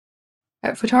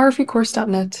At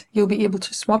photographycourse.net, you'll be able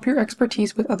to swap your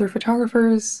expertise with other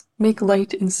photographers, make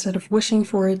light instead of wishing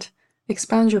for it,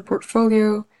 expand your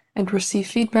portfolio, and receive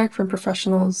feedback from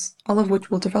professionals, all of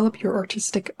which will develop your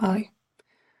artistic eye.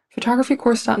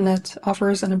 Photographycourse.net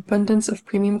offers an abundance of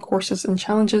premium courses and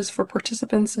challenges for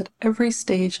participants at every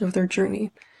stage of their journey,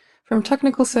 from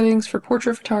technical settings for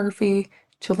portrait photography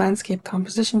to landscape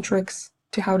composition tricks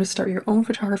to how to start your own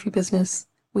photography business.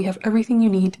 We have everything you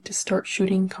need to start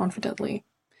shooting confidently.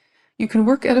 You can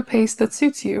work at a pace that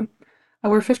suits you.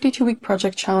 Our 52-week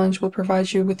project challenge will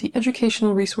provide you with the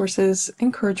educational resources,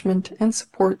 encouragement, and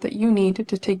support that you need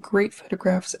to take great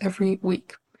photographs every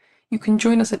week. You can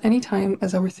join us at any time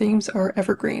as our themes are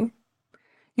evergreen.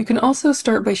 You can also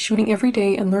start by shooting every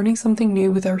day and learning something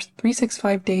new with our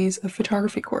 365 Days of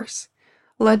Photography course.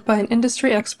 Led by an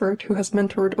industry expert who has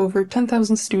mentored over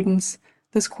 10,000 students,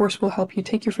 this course will help you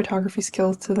take your photography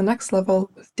skills to the next level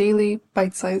with daily,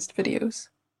 bite-sized videos.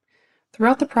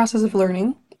 Throughout the process of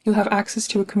learning, you'll have access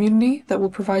to a community that will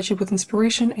provide you with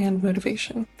inspiration and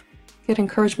motivation. Get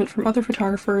encouragement from other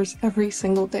photographers every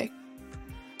single day.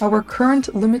 Our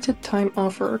current limited time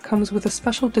offer comes with a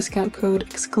special discount code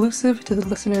exclusive to the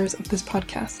listeners of this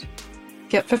podcast.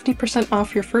 Get 50%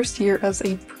 off your first year as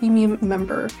a premium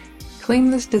member.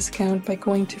 Claim this discount by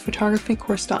going to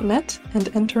photographycourse.net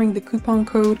and entering the coupon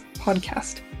code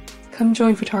PODCAST. Come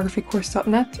join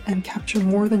photographycourse.net and capture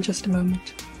more than just a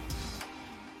moment.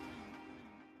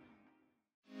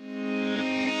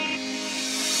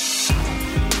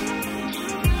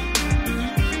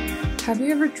 Have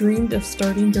you ever dreamed of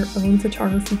starting your own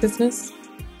photography business?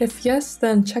 If yes,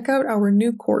 then check out our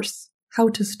new course, How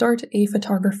to Start a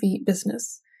Photography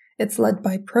Business. It's led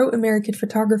by pro-American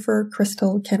photographer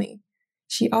Crystal Kenny.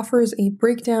 She offers a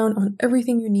breakdown on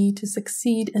everything you need to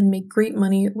succeed and make great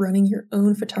money running your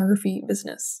own photography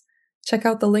business. Check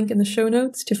out the link in the show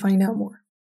notes to find out more.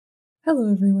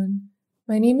 Hello everyone.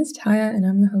 My name is Taya and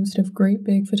I'm the host of Great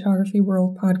Big Photography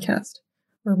World podcast,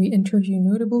 where we interview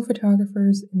notable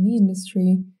photographers in the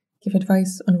industry, give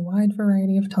advice on a wide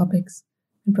variety of topics,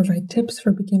 and provide tips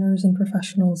for beginners and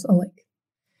professionals alike.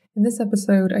 In this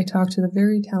episode, I talked to the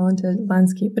very talented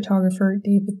landscape photographer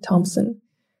David Thompson.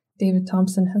 David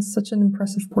Thompson has such an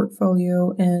impressive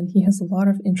portfolio, and he has a lot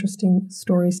of interesting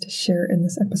stories to share in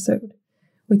this episode.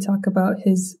 We talk about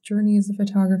his journey as a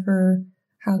photographer,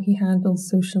 how he handles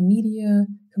social media,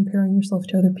 comparing yourself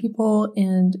to other people,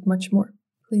 and much more.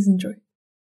 Please enjoy.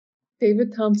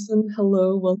 David Thompson,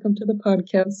 hello, welcome to the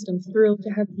podcast. I'm thrilled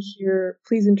to have you here.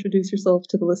 Please introduce yourself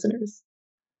to the listeners.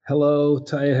 Hello,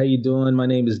 Taya, how you doing? My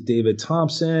name is David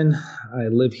Thompson. I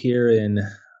live here in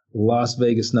Las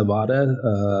Vegas, Nevada,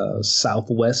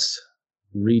 southwest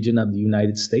region of the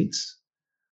United States.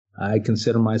 I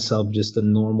consider myself just a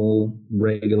normal,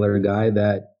 regular guy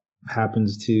that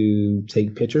happens to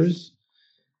take pictures.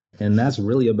 And that's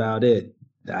really about it.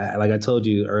 Like I told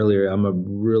you earlier, I'm a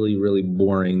really, really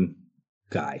boring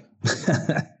guy.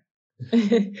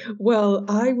 Well,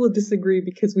 I will disagree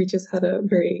because we just had a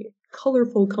very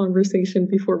colorful conversation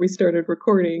before we started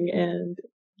recording, and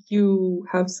you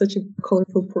have such a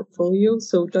colorful portfolio,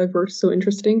 so diverse, so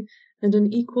interesting, and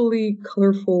an equally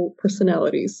colorful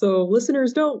personality. So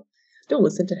listeners, don't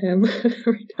listen to him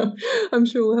right now. I'm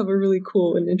sure we'll have a really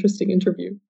cool and interesting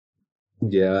interview.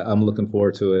 Yeah, I'm looking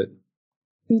forward to it.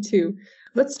 Me too.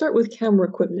 Let's start with camera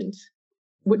equipment.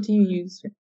 What do you use?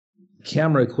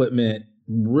 Camera equipment,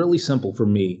 really simple for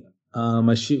me.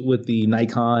 I shoot with the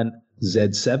Nikon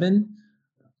Z7.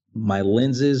 My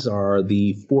lenses are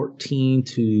the 14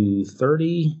 to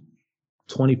 30,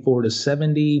 24 to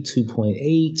 70,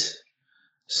 2.8,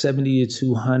 70 to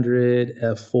 200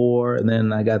 f4, and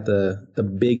then I got the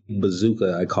big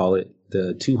bazooka, I call it,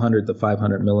 the 200 to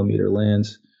 500 millimeter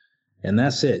lens, and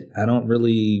that's it. I don't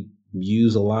really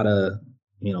use a lot of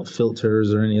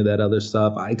filters or any of that other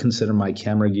stuff. I consider my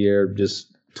camera gear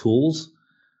just tools.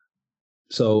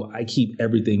 So I keep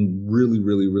everything really,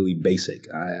 really, really basic.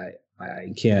 I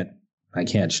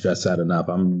can't stress that enough.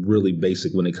 I'm really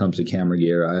basic when it comes to camera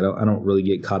gear. I don't really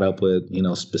get caught up with,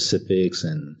 specifics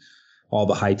and all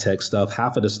the high tech stuff.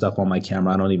 Half of the stuff on my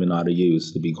camera I don't even know how to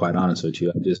use, to be quite honest with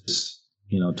you. I just,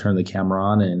 turn the camera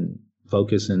on and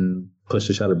focus and push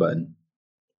the shutter button.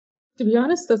 To be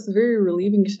honest, that's very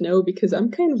relieving to know because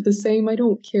I'm kind of the same. I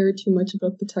don't care too much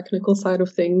about the technical side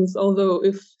of things, although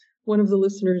if one of the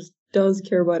listeners does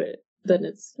care about it, then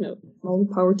it's, all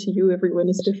the power to you. Everyone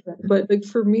is different. But like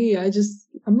for me,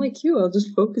 I'm like you, I'll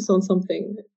just focus on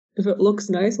something. If it looks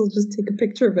nice, I'll just take a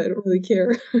picture of it. I don't really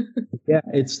care. Yeah,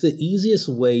 it's the easiest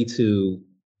way to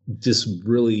just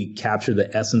really capture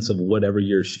the essence of whatever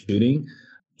you're shooting.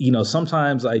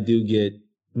 Sometimes I do get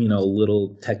a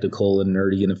little technical and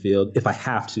nerdy in the field if I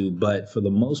have to, but for the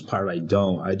most part, I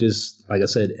don't. I just, like I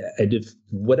said, if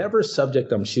whatever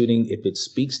subject I'm shooting, if it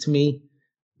speaks to me,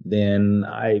 then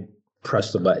I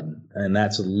press the button, and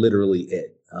that's literally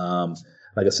it.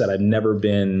 Like I said, I've never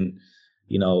been,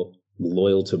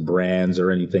 loyal to brands or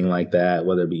anything like that,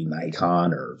 whether it be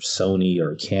Nikon or Sony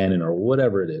or Canon or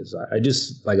whatever it is. I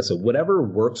just, like I said, whatever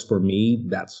works for me,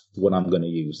 that's what I'm going to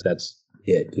use. That's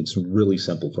it. It's really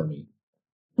simple for me.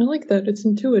 I like that. It's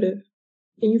intuitive.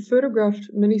 And you photographed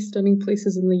many stunning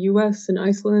places in the US and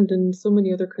Iceland and so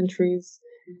many other countries.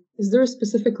 Is there a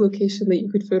specific location that you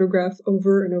could photograph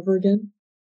over and over again?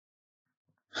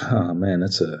 Oh man,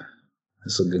 that's a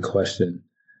good question.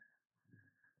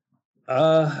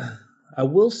 I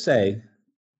will say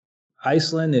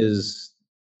Iceland is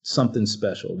something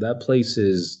special. That place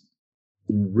is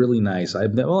really nice.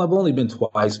 I've only been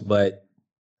twice, but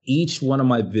each one of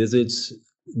my visits,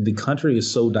 the country is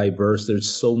so diverse.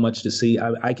 There's so much to see.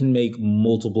 I can make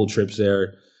multiple trips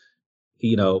there,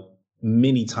 you know,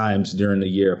 many times during the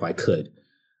year if I could.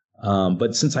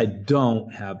 But since I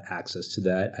don't have access to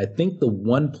that, I think the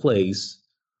one place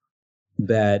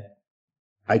that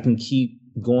I can keep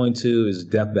going to is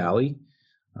Death Valley,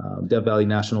 Death Valley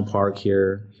National Park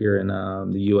here in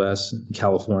the U.S.,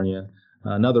 California.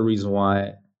 Another reason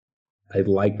why I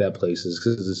like that place is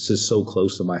because it's just so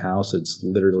close to my house. It's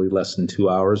literally less than 2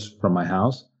 hours from my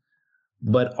house.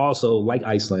 But also, like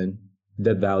Iceland,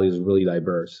 Death Valley is really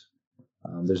diverse.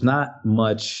 There's not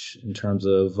much in terms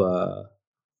of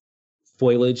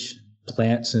foliage,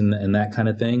 plants, and that kind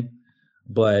of thing,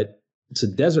 but it's a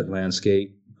desert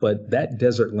landscape. But that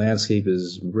desert landscape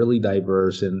is really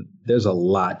diverse, and there's a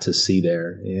lot to see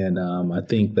there. And I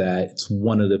think that it's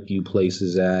one of the few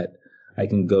places that I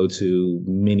can go to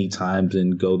many times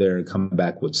and go there and come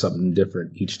back with something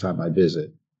different each time I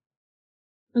visit.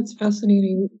 That's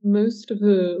fascinating. Most of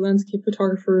the landscape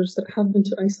photographers that have been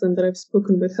to Iceland that I've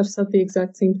spoken with have said the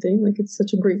exact same thing. Like, it's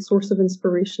such a great source of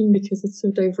inspiration because it's so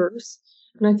diverse.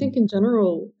 And I think in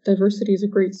general, diversity is a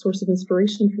great source of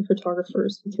inspiration for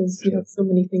photographers because you have so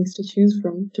many things to choose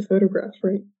from to photograph,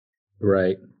 right?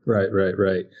 Right,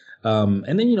 right.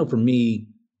 And then, for me,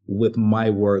 with my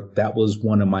work, that was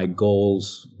one of my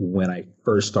goals when I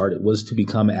first started was to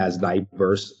become as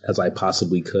diverse as I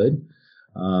possibly could.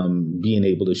 Being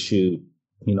able to shoot,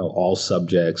 all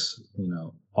subjects,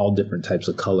 all different types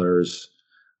of colors,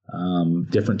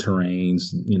 different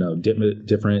terrains,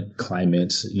 different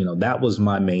climates. That was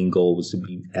my main goal, was to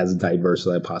be as diverse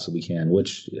as I possibly can,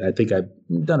 which I think I've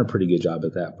done a pretty good job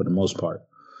at that for the most part.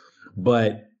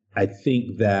 But I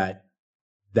think that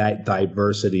that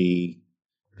diversity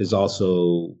is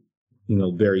also,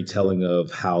 very telling of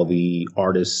how the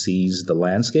artist sees the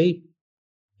landscape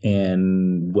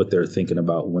and what they're thinking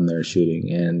about when they're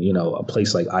shooting. And, a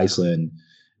place like Iceland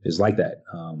is like that.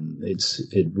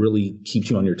 It really keeps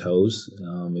you on your toes.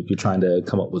 If you're trying to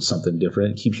come up with something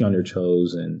different, it keeps you on your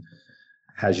toes and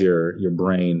has your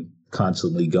brain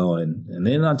constantly going. And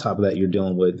then on top of that, you're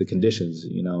dealing with the conditions,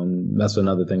 and that's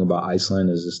another thing about Iceland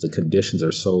is just the conditions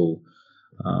are so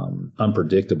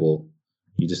unpredictable.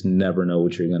 You just never know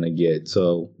what you're going to get.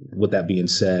 So with that being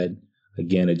said,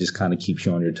 again, it just kind of keeps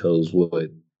you on your toes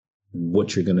with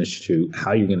what you're going to shoot,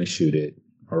 how you're going to shoot it,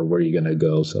 or where you're going to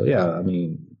go. So yeah, I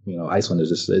mean, Iceland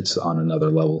is it's on another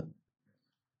level.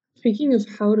 Speaking of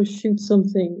how to shoot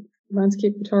something,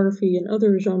 landscape photography and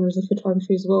other genres of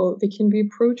photography as well, they can be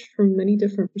approached from many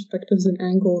different perspectives and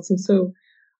angles. And so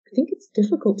I think it's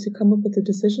difficult to come up with a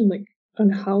decision like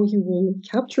on how you will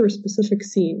capture a specific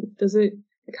scene.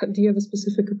 Do you have a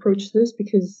specific approach to this?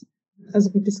 Because as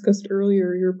we discussed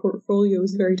earlier, your portfolio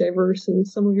is very diverse and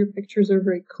some of your pictures are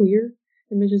very clear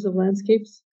images of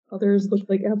landscapes. Others look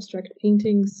like abstract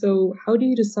paintings. So how do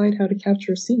you decide how to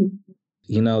capture a scene?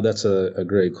 That's a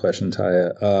great question,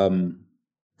 Taya.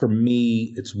 For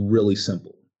me, it's really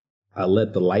simple. I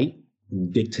let the light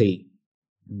dictate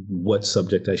what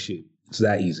subject I shoot. It's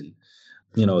that easy.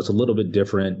 It's a little bit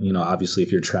different, obviously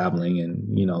if you're traveling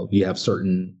and, you have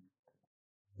certain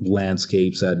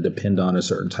landscapes that depend on a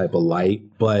certain type of light,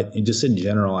 but just in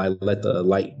general, I let the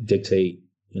light dictate,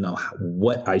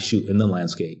 what I shoot in the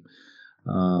landscape.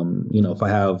 If I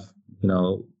have,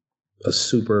 a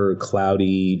super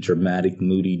cloudy, dramatic,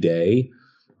 moody day,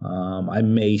 I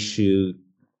may shoot,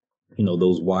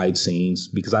 those wide scenes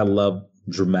because I love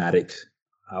dramatic.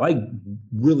 I like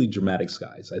really dramatic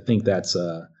skies. I think that's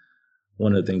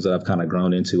one of the things that I've kind of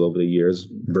grown into over the years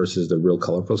versus the real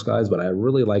colorful skies. But I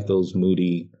really like those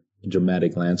moody,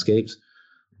 dramatic landscapes.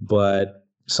 But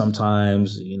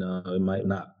sometimes, it might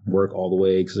not work all the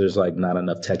way because there's like not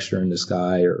enough texture in the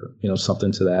sky or,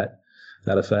 something to that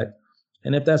effect.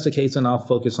 And if that's the case, then I'll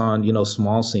focus on,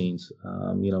 small scenes,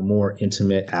 more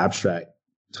intimate, abstract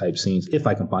type scenes if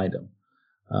I can find them.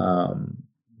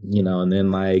 And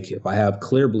then like if I have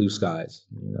clear blue skies,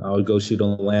 I would go shoot a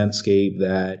landscape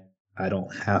that I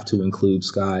don't have to include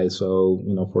skies. So,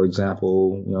 for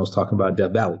example, I was talking about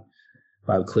Death Valley. If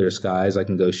I have clear skies, I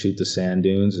can go shoot the sand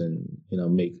dunes and,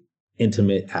 make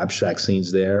intimate abstract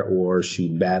scenes there, or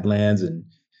shoot Badlands and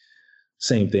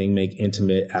same thing, make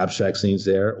intimate abstract scenes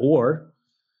there. Or,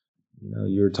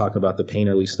 you're talking about the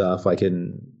painterly stuff. I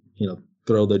can,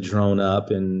 throw the drone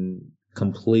up and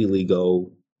completely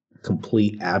go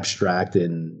complete abstract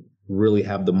and really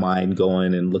have the mind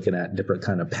going and looking at different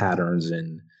kind of patterns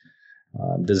and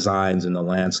designs in the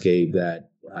landscape that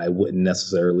I wouldn't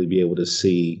necessarily be able to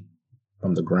see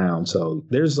from the ground. So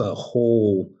there's a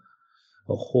whole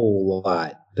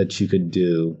lot that you could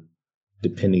do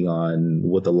depending on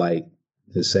what the light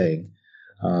is saying.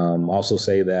 Also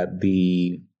say that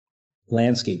the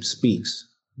landscape speaks.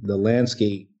 The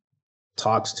landscape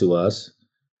talks to us.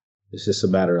 It's just a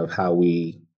matter of how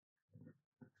we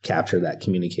capture that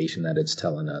communication that it's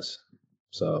telling us.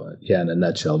 So yeah, in a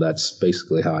nutshell, that's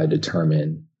basically how I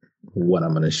determine what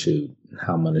I'm going to shoot,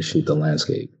 how I'm going to shoot the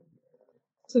landscape.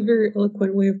 It's a very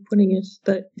eloquent way of putting it,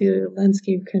 that the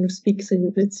landscape kind of speaks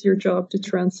and it's your job to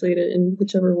translate it in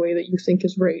whichever way that you think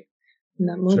is right in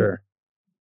that moment. Sure.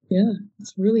 Yeah,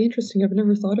 it's really interesting. I've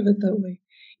never thought of it that way.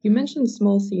 You mentioned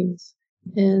small scenes.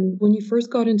 And when you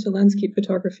first got into landscape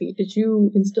photography, did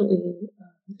you instantly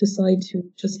decide to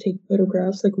just take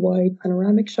photographs, like wide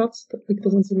panoramic shots, like the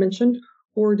ones you mentioned?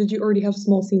 Or did you already have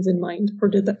small scenes in mind? Or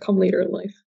did that come later in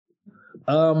life?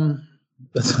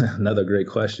 That's another great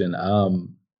question.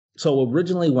 So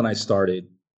originally when I started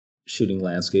shooting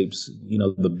landscapes,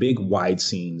 the big wide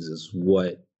scenes is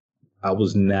what I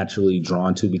was naturally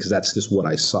drawn to because that's just what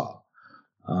I saw.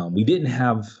 We didn't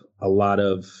have a lot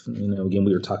of, again,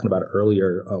 we were talking about it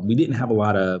earlier. We didn't have a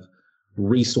lot of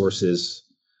resources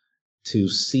to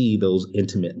see those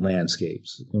intimate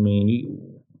landscapes. I mean,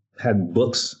 you had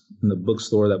books in the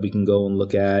bookstore that we can go and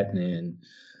look at, and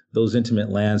those intimate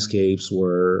landscapes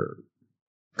were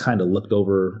kind of looked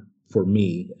over for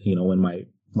me,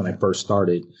 when I first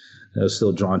started. I was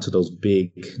still drawn to those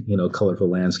big, colorful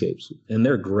landscapes, and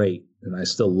they're great. And I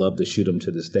still love to shoot them to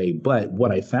this day. But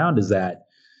what I found is that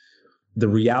the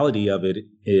reality of it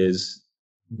is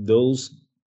those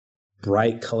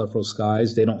bright, colorful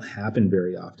skies, they don't happen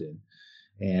very often.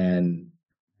 And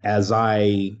as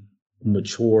I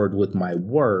matured with my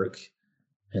work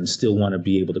and still want to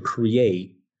be able to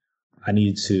create, I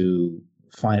need to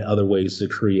find other ways to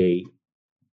create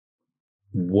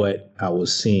what I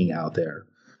was seeing out there.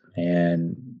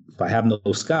 And if I have no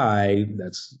sky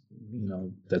that's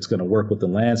going to work with the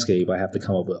landscape, I have to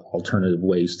come up with alternative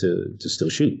ways to still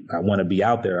shoot. I want to be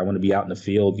out there. I want to be out in the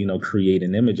field,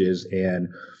 creating images. And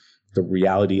the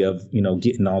reality of,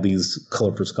 getting all these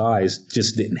colorful skies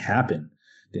just didn't happen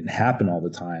all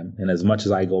the time. And as much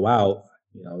as I go out,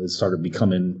 it started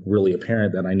becoming really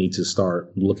apparent that I need to start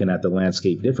looking at the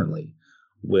landscape differently,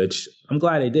 which I'm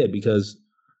glad I did, because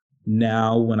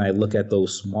now when I look at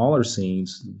those smaller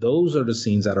scenes, those are the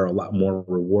scenes that are a lot more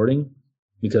rewarding,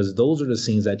 because those are the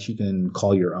scenes that you can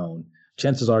call your own.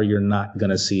 Chances are you're not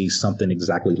going to see something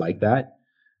exactly like that.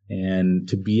 And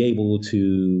to be able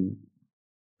to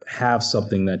have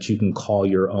something that you can call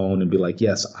your own and be like,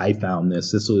 yes, I found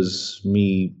this. This was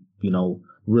me,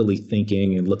 really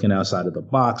thinking and looking outside of the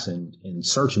box and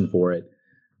searching for it.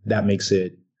 That makes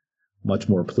it much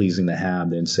more pleasing to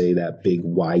have than, say, that big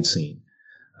wide scene.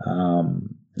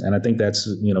 And I think that's,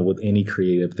 with any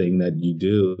creative thing that you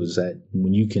do, is that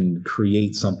when you can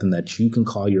create something that you can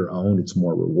call your own, it's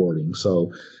more rewarding.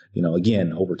 So,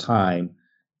 again, over time,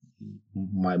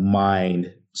 my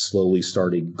mind slowly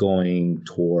started going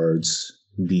towards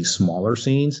these smaller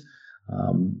scenes.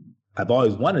 I've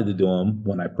always wanted to do them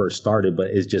when I first started,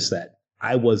 but it's just that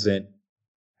I wasn't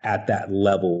at that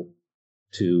level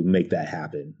to make that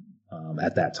happen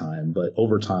at that time. But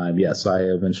over time, yes, I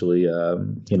eventually,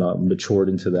 matured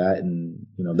into that, and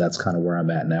that's kind of where I'm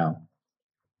at now.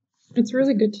 It's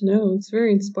really good to know. It's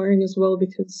very inspiring as well,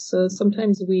 because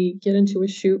sometimes we get into a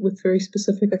shoot with very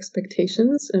specific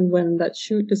expectations, and when that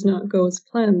shoot does not go as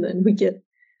planned, then we get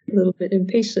a little bit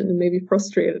impatient and maybe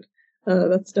frustrated.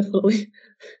 That's definitely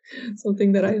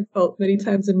something that I've felt many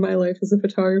times in my life as a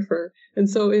photographer. And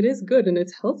so it is good and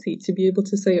it's healthy to be able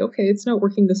to say, okay, it's not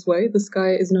working this way. The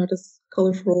sky is not as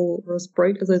colorful or as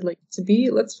bright as I'd like it to be.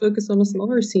 Let's focus on a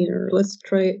smaller scene, or let's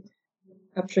try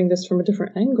capturing this from a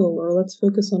different angle, or let's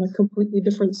focus on a completely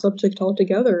different subject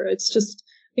altogether. It's just,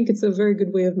 I think it's a very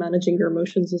good way of managing your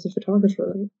emotions as a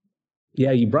photographer. Right?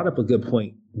 Yeah, you brought up a good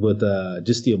point with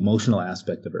just the emotional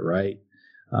aspect of it, right?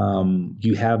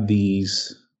 You have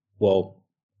these, well,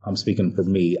 I'm speaking for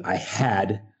me. I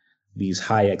had these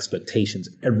high expectations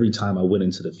every time I went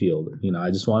into the field. I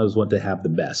just always want to have the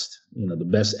best, the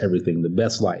best everything, the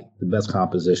best light, the best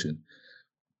composition.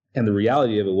 And the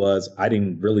reality of it was I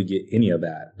didn't really get any of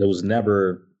that. There was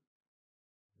never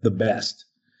the best.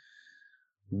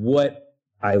 What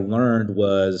I learned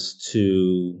was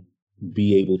to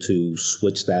be able to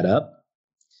switch that up,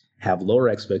 have lower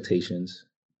expectations,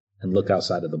 and look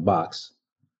outside of the box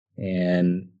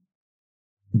and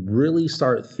really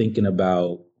start thinking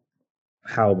about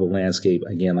how the landscape,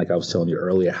 again, like I was telling you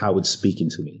earlier, how it's speaking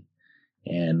to me.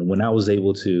 And when I was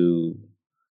able to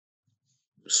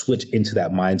switch into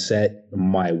that mindset,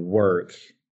 my work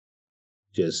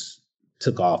just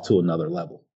took off to another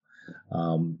level.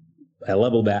 A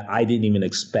level that I didn't even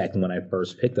expect when I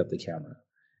first picked up the camera.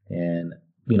 And,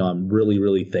 I'm really,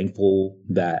 really thankful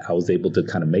that I was able to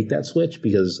kind of make that switch,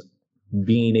 because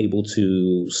being able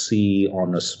to see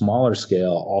on a smaller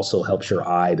scale also helps your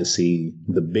eye to see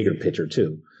the bigger picture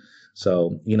too.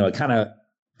 So, it kind of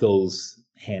goes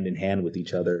hand in hand with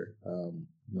each other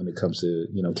when it comes to,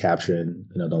 capturing,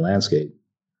 the landscape.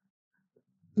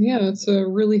 Yeah, it's a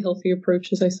really healthy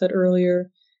approach, as I said earlier.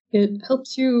 It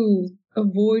helps you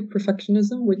avoid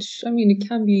perfectionism, which, it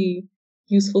can be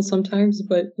useful sometimes,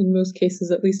 but in most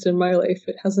cases, at least in my life,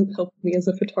 it hasn't helped me as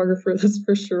a photographer, that's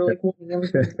for sure, like wanting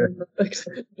everything to be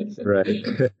perfect. Right.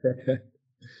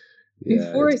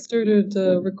 Before I started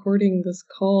recording this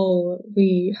call,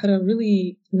 we had a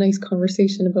really nice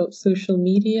conversation about social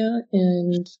media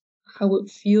and how it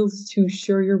feels to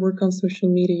share your work on social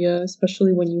media,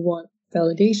 especially when you want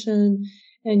validation.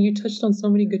 And you touched on so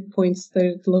many good points that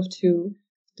I'd love to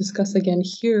discuss again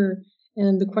here.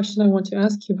 And the question I want to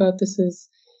ask you about this is,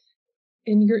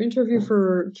 in your interview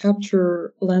for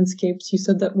Capture Landscapes, you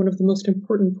said that one of the most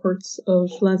important parts of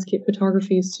landscape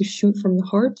photography is to shoot from the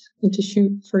heart and to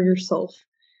shoot for yourself.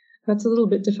 That's a little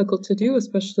bit difficult to do,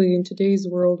 especially in today's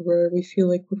world where we feel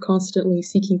like we're constantly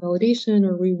seeking validation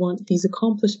or we want these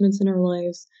accomplishments in our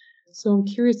lives. So I'm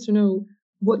curious to know,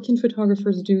 what can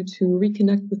photographers do to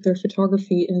reconnect with their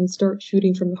photography and start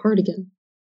shooting from the heart again?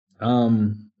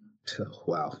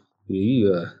 Wow.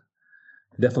 You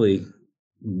definitely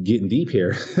getting deep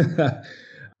here.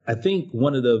 I think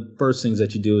one of the first things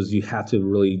that you do is you have to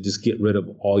really just get rid of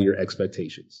all your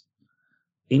expectations.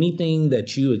 Anything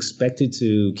that you expected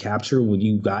to capture when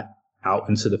you got out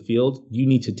into the field, you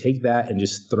need to take that and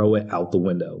just throw it out the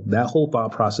window. That whole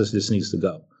thought process just needs to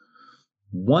go.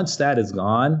 Once that is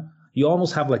gone, you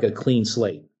almost have like a clean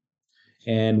slate.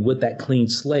 And with that clean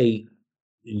slate,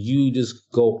 you just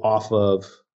go off of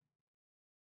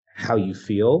how you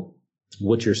feel,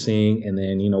 what you're seeing, and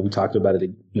then we talked about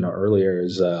it earlier,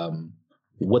 is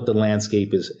what the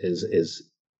landscape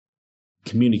is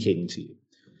communicating to you.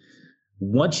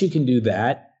 Once you can do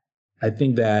that, I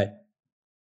think that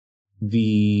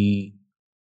the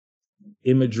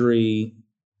imagery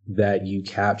that you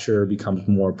capture becomes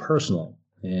more personal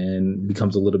and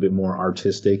becomes a little bit more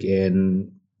artistic,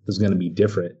 and is going to be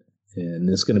different, and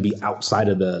it's going to be outside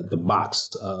of the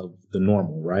box of the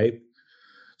normal, right?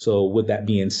 So with that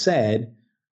being said,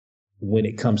 when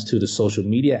it comes to the social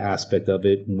media aspect of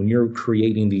it, when you're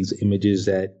creating these images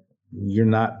that you're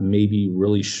not maybe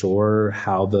really sure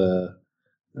how the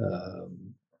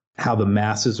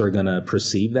masses are going to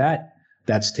perceive that,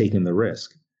 that's taking the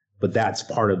risk. But that's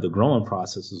part of the growing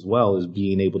process as well, is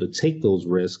being able to take those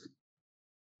risks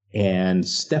and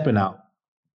stepping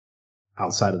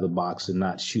outside of the box and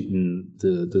not shooting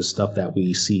the stuff that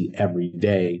we see every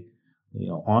day,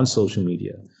 on social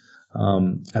media.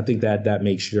 I think that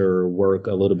makes your work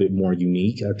a little bit more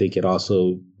unique. I think it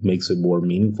also makes it more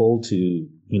meaningful to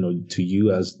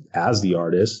you as the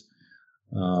artist.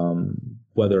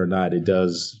 Whether or not it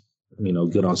does,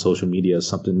 good on social media is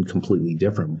something completely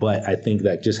different. But I think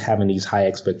that just having these high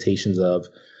expectations of,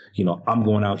 I'm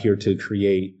going out here to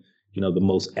create, the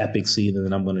most epic scene, and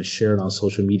then I'm going to share it on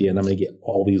social media and I'm going to get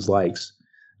all these likes.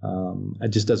 It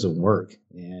just doesn't work.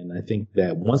 And I think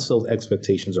that once those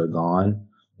expectations are gone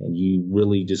and you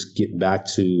really just get back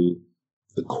to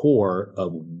the core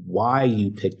of why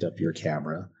you picked up your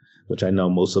camera, which I know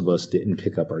most of us didn't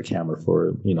pick up our camera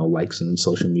for, likes and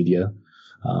social media.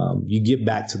 You get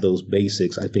back to those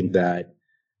basics. I think that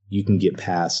you can get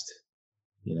past,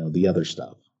 the other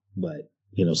stuff. But,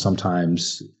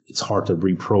 sometimes it's hard to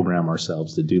reprogram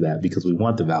ourselves to do that because we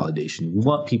want the validation. We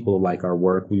want people to like our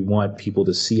work. We want people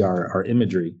to see our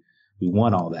imagery. We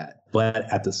want all that.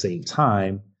 But at the same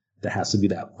time, there has to be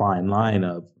that fine line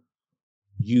of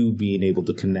you being able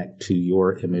to connect to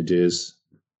your images.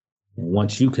 And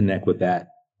once you connect with that,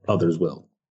 others will.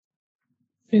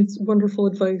 It's wonderful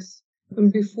advice.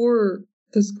 And before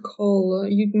this call,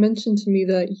 you mentioned to me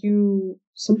that you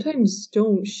sometimes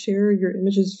don't share your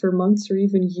images for months or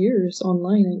even years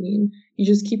online. I mean, you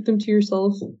just keep them to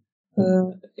yourself,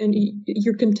 and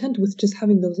you're content with just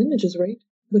having those images, right?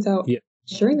 Without Yeah.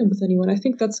 sharing them with anyone. I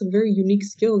think that's a very unique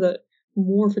skill that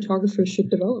more photographers should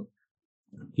develop.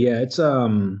 Yeah,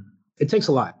 it takes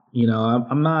a lot.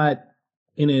 I'm not,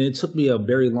 and it took me a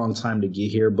very long time to get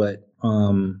here, but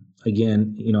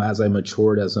again, as I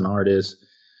matured as an artist,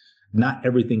 not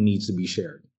everything needs to be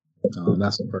shared.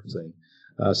 That's the first thing.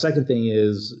 Second thing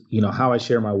is, how I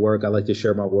share my work. I like to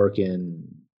share my work in,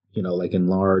 like in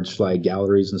large like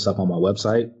galleries and stuff on my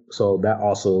website. So that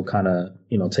also kind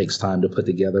of, takes time to put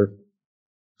together.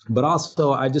 But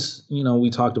also, I just, we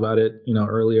talked about it,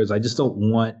 earlier. Is I don't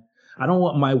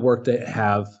want my work to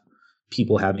have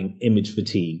people having image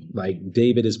fatigue. Like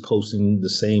David is posting the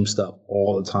same stuff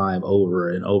all the time, over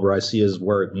and over. I see his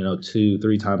work, 2,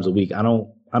 3 times a week. I don't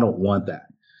want that.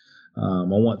 I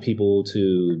want people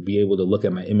to be able to look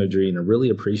at my imagery and really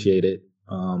appreciate it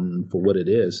for what it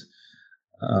is.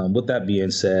 With that being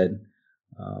said,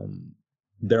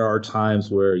 there are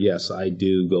times where, yes, I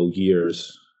do go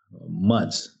years,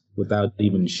 months without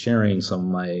even sharing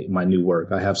some of my new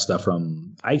work. I have stuff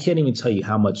I can't even tell you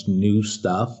how much new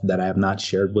stuff that I have not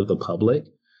shared with the public.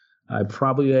 I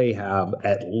probably have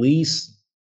at least,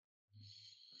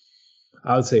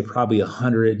 I would say probably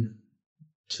 100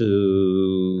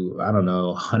 to, I don't know,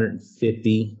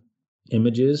 150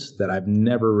 images that I've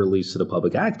never released to the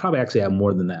public. I probably actually have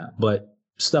more than that, but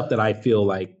stuff that I feel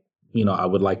like, I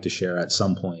would like to share at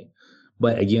some point.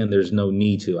 But again, there's no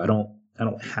need to. I don't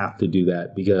have to do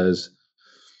that because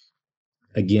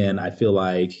again, I feel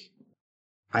like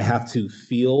I have to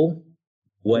feel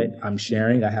what I'm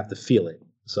sharing. I have to feel it.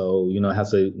 So, it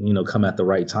has to, come at the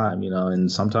right time,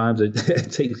 and sometimes it,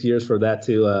 it takes years for that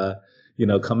to,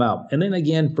 come out. And then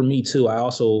again, for me too, I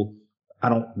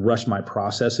don't rush my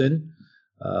processing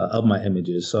of my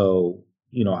images. So,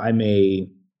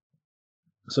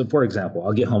 so for example,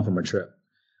 I'll get home from a trip.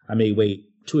 I may wait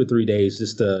 2 or 3 days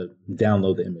just to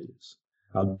download the images.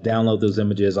 I'll download those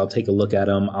images. I'll take a look at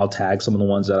them. I'll tag some of the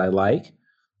ones that I like.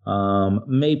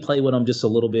 May play with them just a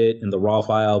little bit in the raw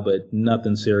file, but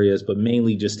nothing serious, but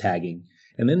mainly just tagging.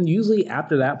 And then usually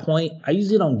after that point, I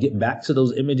usually don't get back to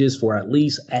those images for at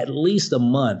least a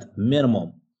month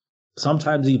minimum,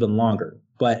 sometimes even longer.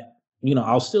 But,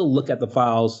 I'll still look at the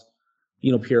files,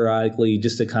 periodically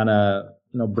just to kind of,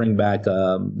 bring back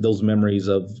those memories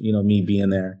of, me being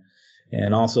there.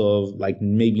 And also like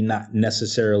maybe not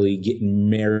necessarily getting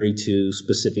married to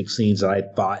specific scenes that I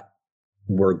thought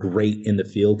were great in the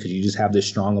field because you just have this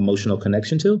strong emotional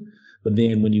connection to. But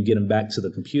then when you get them back to the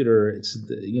computer, it's,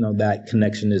 that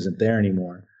connection isn't there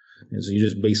anymore. And so you're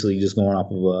just basically just going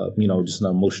off of just an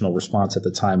emotional response at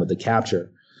the time of the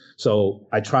capture. So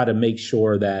I try to make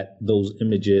sure that those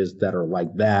images that are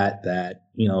like that,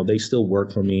 they still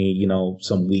work for me,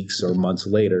 some weeks or months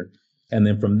later. And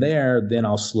then from there, then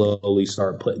I'll slowly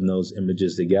start putting those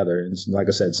images together. And like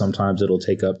I said, sometimes it'll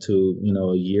take up to,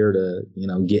 a year to,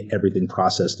 get everything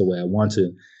processed the way I want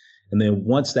to. And then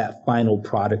once that final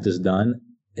product is done,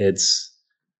 it's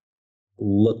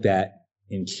looked at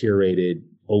and curated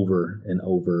over and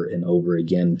over and over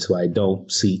again until I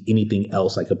don't see anything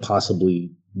else I could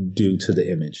possibly do to the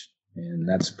image. And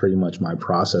that's pretty much my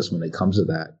process when it comes to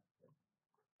that.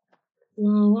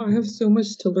 Wow, I have so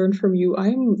much to learn from you.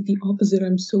 I'm the opposite.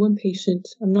 I'm so impatient.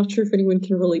 I'm not sure if anyone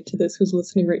can relate to this who's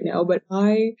listening right now, but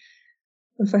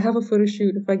if I have a photo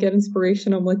shoot, if I get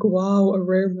inspiration, I'm like, wow, a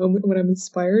rare moment when I'm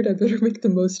inspired. I better make the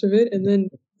most of it. And then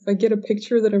if I get a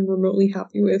picture that I'm remotely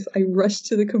happy with, I rush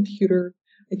to the computer.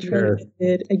 I try to edit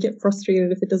it. I get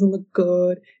frustrated if it doesn't look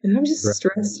good. And I'm just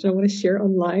stressed and I want to share it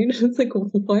online. It's like,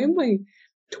 why am I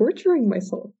torturing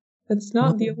myself? That's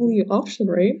not the only option,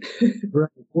 right? Right.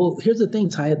 Well, here's the thing,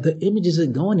 Ty. The image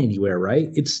isn't going anywhere, right?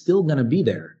 It's still going to be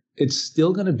there. It's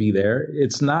still going to be there.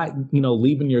 It's not,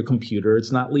 leaving your computer.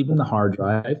 It's not leaving the hard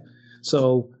drive.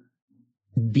 So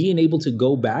being able to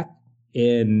go back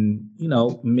and,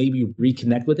 maybe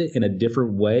reconnect with it in a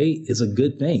different way is a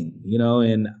good thing,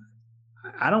 and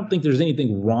I don't think there's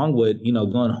anything wrong with,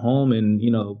 going home and,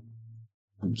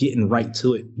 getting right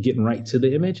to it, getting right to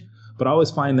the image. But I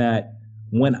always find that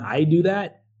when I do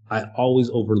that, I always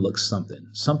overlook something.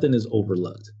 Something is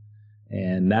overlooked.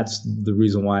 And that's the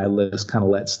reason why I just kind of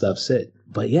let stuff sit.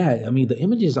 But yeah, I mean, the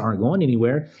images aren't going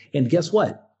anywhere. And guess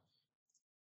what?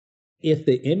 If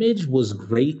the image was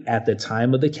great at the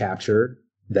time of the capture,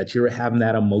 that you're having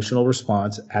that emotional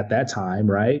response at that time,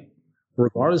 right?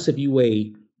 Regardless if you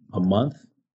wait a month,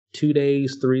 2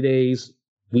 days, 3 days,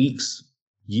 weeks,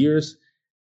 years,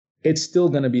 it's still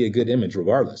going to be a good image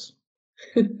regardless.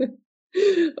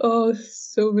 Oh,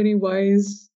 so many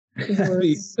wise I mean,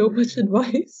 words, so much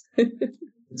advice.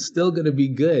 it's still going to be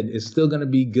good. It's still going to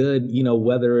be good,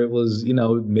 whether it was,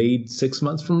 made 6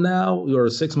 months from now or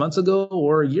 6 months ago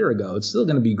or a year ago. It's still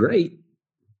going to be great.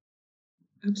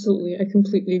 Absolutely. I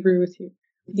completely agree with you.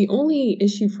 The only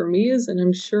issue for me is, and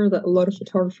I'm sure that a lot of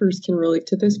photographers can relate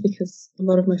to this because a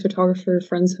lot of my photographer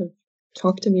friends have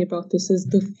talked to me about this, is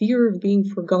the fear of being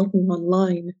forgotten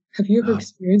online. Have you ever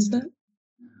experienced that?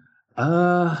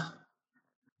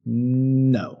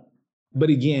 No. But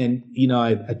again,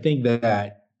 I think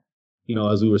that,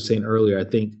 as we were saying earlier, I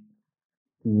think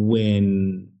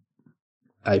when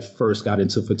I first got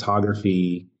into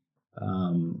photography,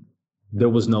 there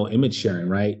was no image sharing,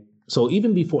 right? So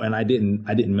even before, and I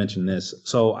didn't mention this.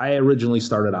 So I originally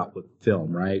started out with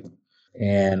film, right?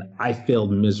 And I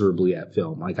failed miserably at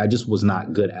film. Like I just was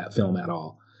not good at film at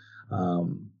all.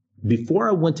 Before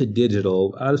I went to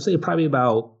digital, I would say probably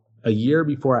about a year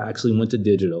before I actually went to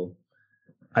digital,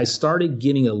 I started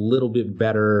getting a little bit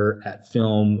better at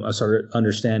film. I started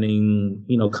understanding,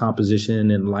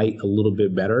 composition and light a little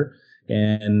bit better.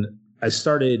 And I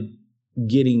started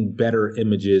getting better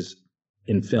images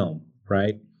in film,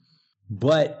 right?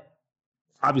 But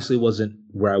obviously it wasn't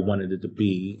where I wanted it to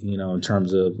be, in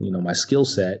terms of, my skill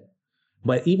set.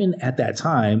 But even at that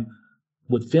time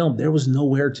with film, there was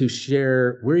nowhere to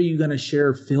share. Where are you going to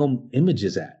share film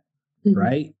images at? Mm-hmm.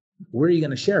 Right? Where are you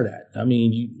going to share that? I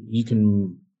mean, you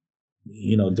can,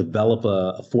 develop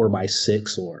a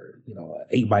 4x6 or,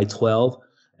 8x12,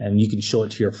 and you can show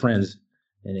it to your friends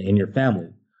and your family.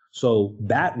 So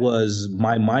that was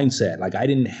my mindset. Like I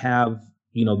didn't have,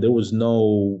 there was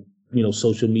no,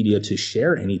 social media to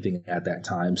share anything at that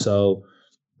time. So,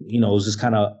 it was just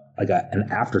kind of like an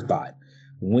afterthought.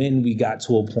 When we got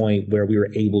to a point where we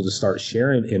were able to start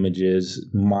sharing images,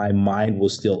 my mind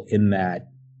was still in that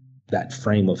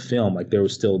frame of film. Like there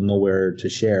was still nowhere to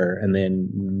share. And then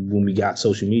when we got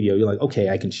social media, you're like, okay,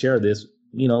 I can share this.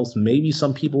 Maybe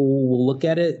some people will look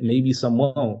at it, maybe some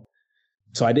won't.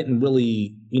 So I didn't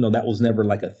really, that was never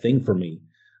like a thing for me.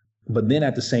 But then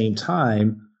at the same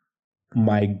time,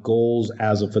 my goals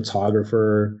as a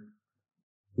photographer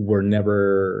were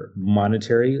never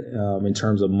monetary in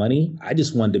terms of money. I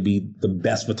just wanted to be the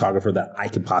best photographer that I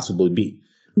could possibly be,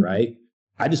 right?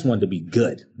 I just wanted to be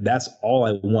good. That's all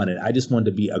I wanted. I just wanted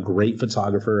to be a great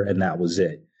photographer, and that was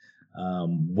it.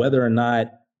 Whether or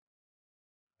not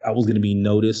I was going to be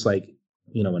noticed, like,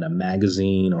 in a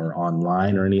magazine or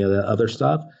online or any of the other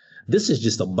stuff, this is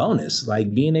just a bonus.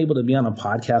 Like being able to be on a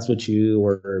podcast with you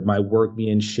or my work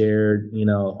being shared,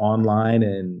 online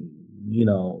and,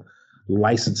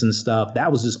 license and stuff.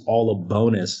 That was just all a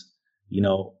bonus,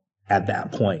 at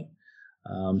that point.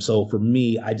 So for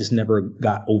me, I just never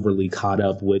got overly caught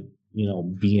up with,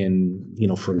 being,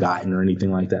 forgotten or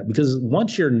anything like that. Because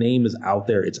once your name is out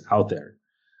there, it's out there.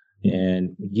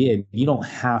 And again, you don't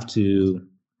have to,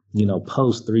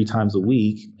 post 3 times a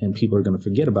week and people are going to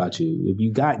forget about you. If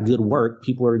you got good work,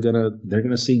 they're going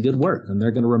to see good work and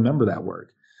they're going to remember that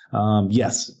work.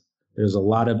 Yes, there's a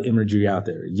lot of imagery out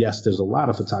there. Yes, there's a lot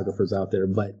of photographers out there,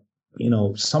 but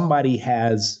everybody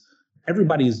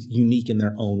is unique in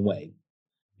their own way.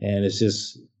 And it's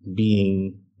just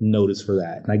being noticed for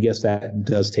that. And I guess that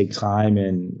does take time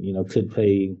and, could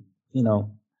play,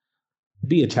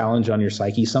 be a challenge on your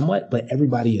psyche somewhat, but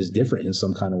everybody is different in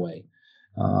some kind of way.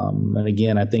 And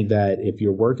again, I think that if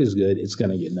your work is good, it's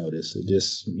going to get noticed. It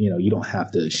just, you don't have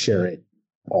to share it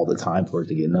all the time for it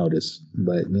to get noticed.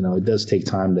 But, it does take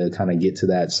time to kind of get to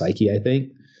that psyche, I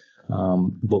think.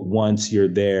 But once you're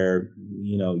there,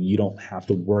 you don't have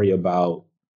to worry about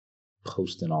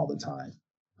posting all the time.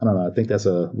 I don't know. I think that's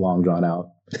a long drawn out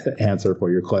answer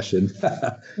for your question.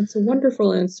 It's a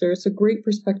wonderful answer. It's a great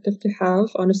perspective to have.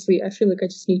 Honestly, I feel like I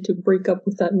just need to break up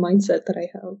with that mindset that I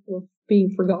have of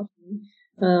being forgotten.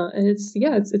 And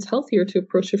it's healthier to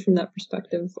approach it from that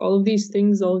perspective. All of these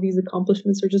things, all of these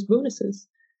accomplishments are just bonuses.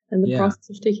 And the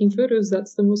process of taking photos,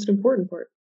 that's the most important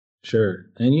part. Sure.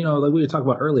 And, like we were talking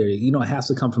about earlier, it has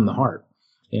to come from the heart.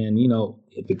 And,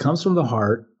 if it comes from the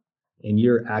heart and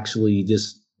you're actually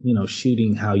just,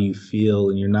 shooting how you feel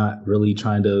and you're not really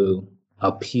trying to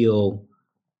appeal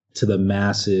to the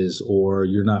masses, or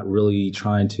you're not really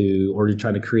or you're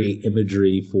trying to create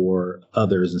imagery for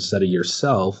others instead of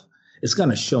yourself, it's going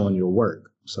to show in your work.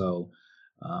 So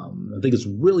I think it's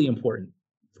really important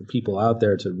for people out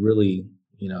there to really,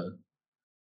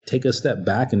 take a step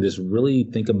back and just really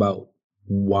think about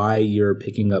why you're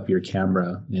picking up your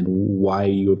camera and why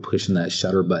you're pushing that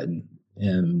shutter button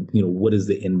and, what is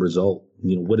the end result?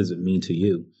 What does it mean to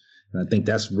you? And I think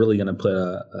that's really going to put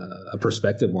a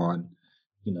perspective on,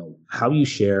 how you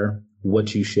share,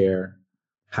 what you share,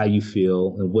 how you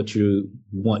feel, and what you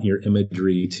want your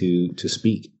imagery to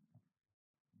speak.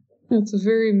 That's a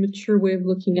very mature way of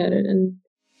looking at it. And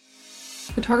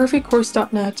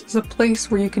photographycourse.net is a place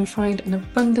where you can find an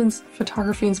abundance of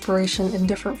photography inspiration in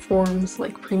different forms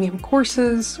like premium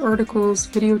courses, articles,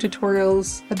 video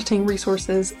tutorials, editing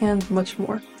resources, and much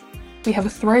more. We have a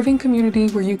thriving community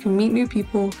where you can meet new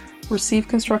people, receive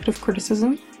constructive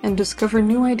criticism, and discover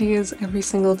new ideas every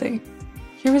single day.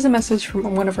 Here is a message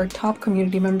from one of our top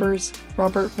community members,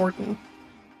 Robert Morton.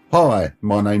 Hi,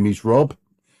 my name is Rob.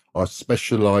 I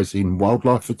specialise in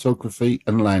wildlife photography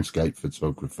and landscape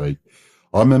photography.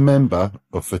 I'm a member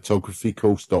of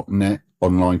photographycourse.net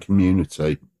online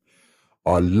community.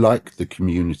 I like the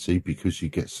community because you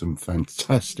get some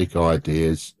fantastic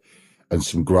ideas and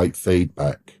some great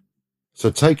feedback. So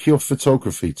take your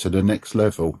photography to the next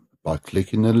level by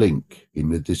clicking the link in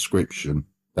the description.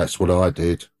 That's what I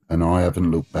did, and I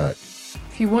haven't looked back.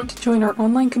 If you want to join our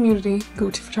online community,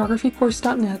 go to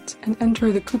photographycourse.net and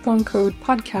enter the coupon code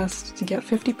PODCAST to get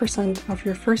 50% off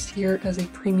your first year as a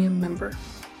premium member.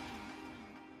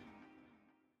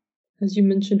 as you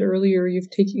mentioned earlier, you've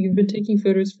been taking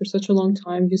photos for such a long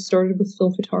time. You started with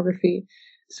film photography.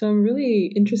 So I'm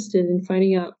really interested in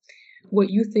finding out what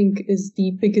you think is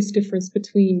the biggest difference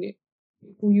between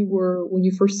who you were when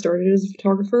you first started as a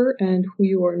photographer and who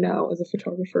you are now as a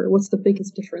photographer. What's the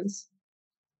biggest difference?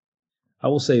 I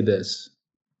will say this,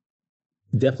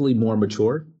 definitely more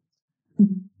mature,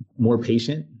 more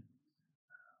patient,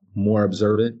 more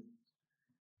observant,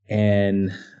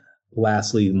 and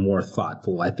lastly, more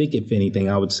thoughtful. I think if anything,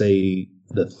 I would say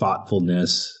the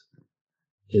thoughtfulness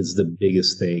is the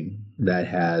biggest thing that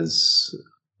has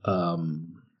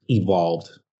evolved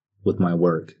with my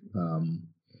work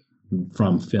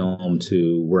from film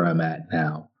to where I'm at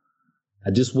now. I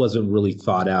just wasn't really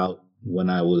thought out when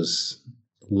I was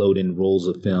loading rolls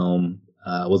of film.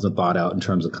 I wasn't thought out in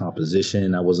terms of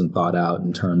composition. I wasn't thought out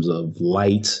in terms of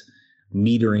light,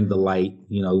 metering the light,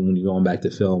 when you're going back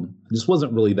to film. I just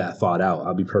wasn't really that thought out.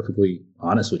 I'll be perfectly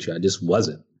honest with you. I just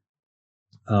wasn't.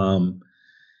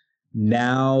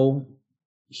 Now,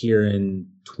 here in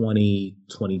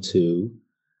 2022,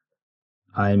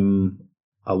 I'm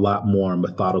a lot more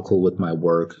methodical with my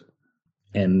work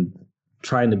and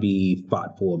trying to be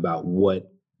thoughtful about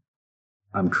what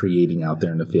I'm creating out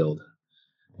there in the field.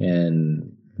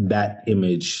 And that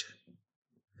image,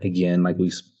 again, like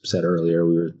we said earlier,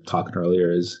 we were talking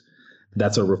earlier,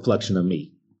 that's a reflection of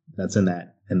me. That's in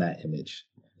that image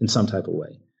in some type of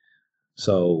way.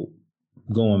 So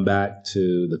going back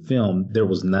to the film, there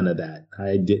was none of that.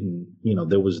 I didn't,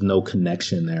 there was no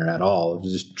connection there at all. I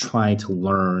was just trying to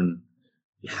learn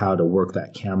how to work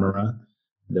that camera.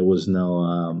 There was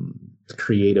no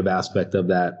creative aspect of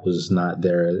that was not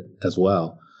there as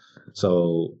well.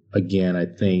 So again, I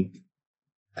think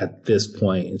at this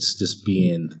point, it's just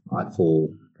being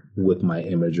thoughtful with my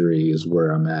imagery is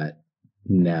where I'm at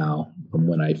now from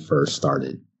when I first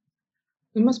started.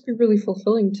 It must be really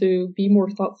fulfilling to be more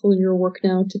thoughtful in your work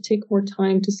now, to take more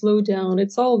time, to slow down.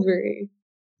 It's all very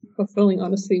fulfilling,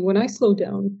 honestly. When I slow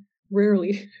down,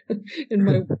 rarely in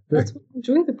my work, that's when I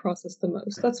enjoy the process the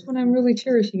most. That's when I'm really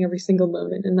cherishing every single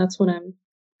moment, and that's when I'm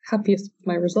happiest with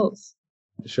my results.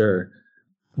 Sure.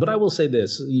 But I will say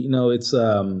this, it's,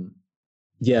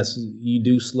 yes, you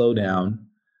do slow down.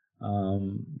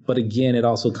 But again, it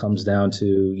also comes down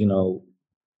to,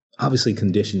 obviously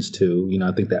conditions too.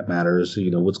 I think that matters,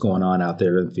 what's going on out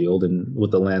there in the field and what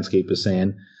the landscape is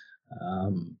saying.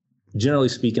 Generally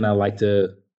speaking, I like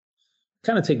to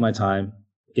kind of take my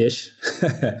time-ish.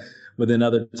 But then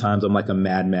other times I'm like a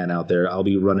madman out there. I'll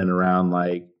be running around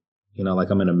like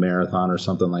I'm in a marathon or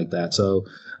something like that. So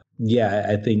yeah,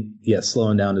 I think,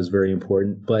 slowing down is very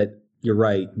important, but you're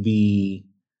right. It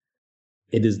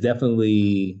is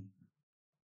definitely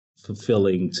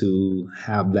fulfilling to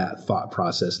have that thought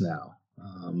process now,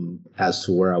 as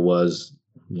to where I was,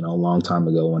 a long time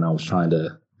ago when I was trying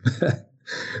to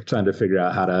figure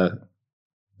out how to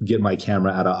get my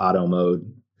camera out of auto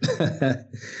mode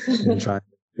and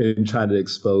trying to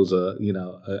expose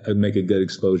make a good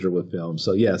exposure with film.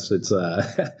 So yes, it's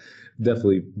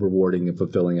definitely rewarding and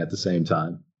fulfilling at the same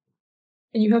time.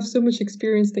 And you have so much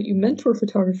experience that you mentor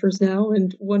photographers now.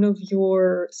 And one of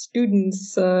your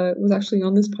students was actually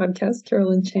on this podcast,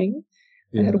 Carolyn Chang.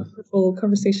 Yeah. I had a wonderful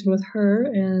conversation with her,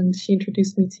 and she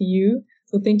introduced me to you.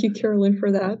 So thank you, Carolyn, for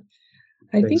that.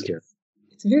 I think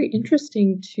it's very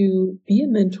interesting to be a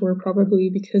mentor, probably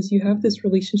because you have this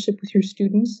relationship with your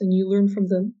students and you learn from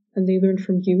them and they learn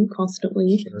from you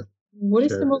constantly. Sure. What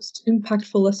is the most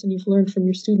impactful lesson you've learned from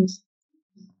your students?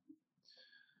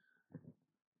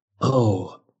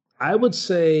 Oh, I would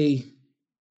say,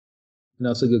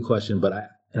 it's a good question, but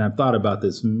I've thought about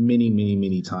this many, many,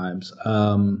 many times.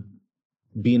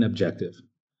 Being objective.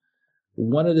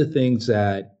 One of the things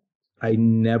that I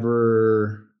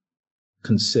never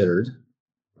considered,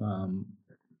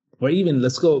 or even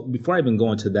before I even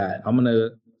go into that, I'm going to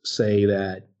say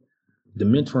that the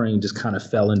mentoring just kind of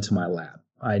fell into my lap.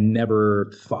 I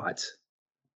never thought,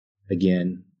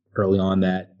 again, early on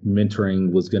that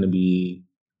mentoring was going to be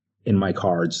in my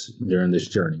cards during this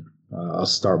journey. I'll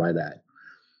start by that.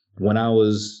 When I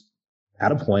was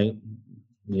at a point,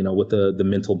 with the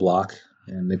mental block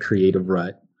and the creative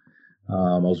rut,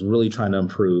 I was really trying to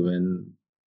improve, and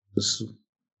this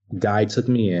guy took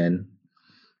me in,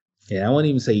 and I wouldn't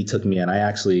even say he took me in.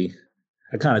 I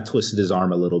kind of twisted his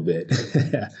arm a little bit.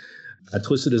 I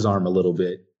twisted his arm a little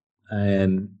bit,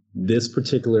 and this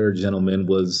particular gentleman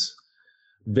was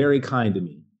very kind to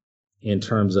me in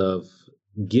terms of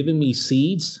giving me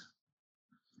seeds,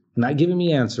 not giving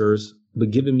me answers,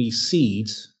 but giving me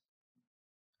seeds.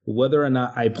 Whether or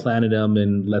not I planted them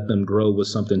and let them grow was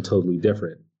something totally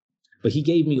different. But he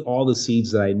gave me all the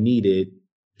seeds that I needed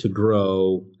to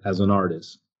grow as an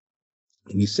artist.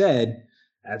 And he said,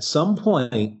 at some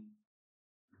point,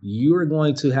 you are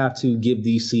going to have to give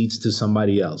these seeds to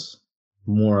somebody else,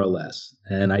 more or less.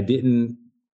 And I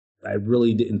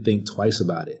really didn't think twice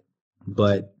about it,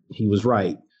 but he was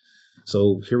right.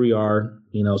 So here we are,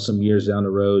 some years down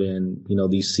the road, and,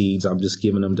 these seeds, I'm just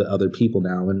giving them to other people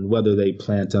now. And whether they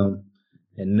plant them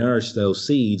and nourish those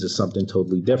seeds is something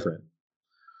totally different.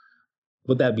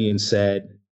 With that being said,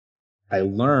 I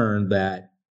learned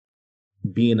that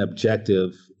being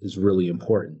objective is really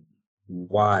important.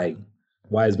 Why?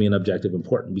 Why is being objective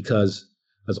important? Because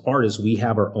as artists, we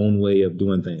have our own way of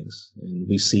doing things, and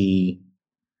we see,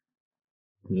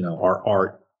 our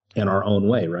art in our own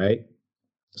way, right?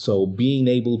 So being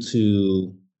able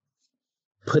to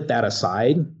put that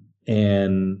aside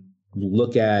and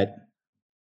look at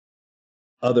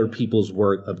other people's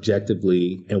work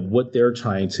objectively and what they're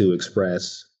trying to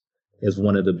express is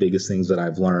one of the biggest things that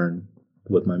I've learned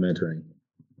with my mentoring.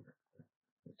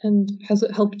 And has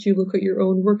it helped you look at your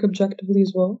own work objectively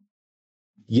as well?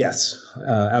 Yes,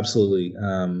 absolutely.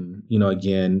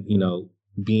 Again,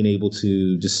 being able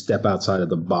to just step outside of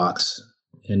the box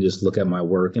and just look at my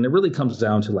work. And it really comes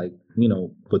down to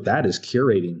what that is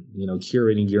curating,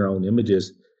 curating your own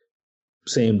images,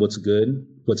 saying what's good,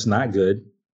 what's not good,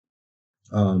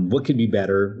 what could be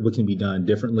better, what can be done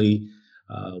differently,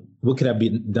 what could have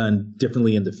been done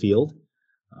differently in the field.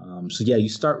 So yeah, you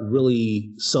start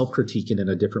really self-critiquing in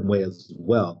a different way as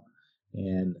well.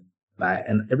 And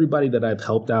everybody that I've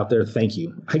helped out there, thank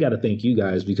you. I got to thank you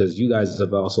guys, because you guys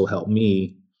have also helped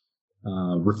me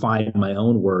refine my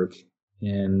own work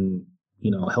and,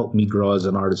 help me grow as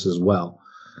an artist as well.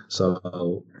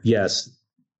 So yes,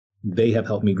 they have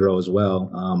helped me grow as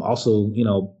well. Also,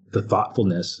 the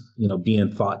thoughtfulness,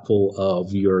 being thoughtful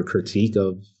of your critique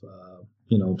of,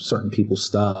 certain people's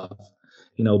stuff,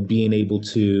 being able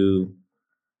to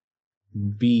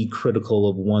be critical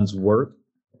of one's work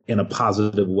in a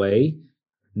positive way,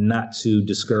 not to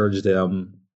discourage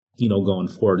them, going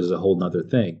forward is a whole nother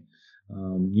thing.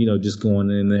 Just going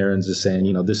in there and just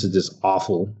saying, this is just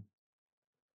awful,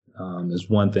 is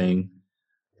one thing,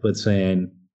 but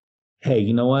saying, hey,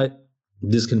 you know what?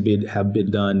 This can have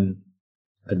been done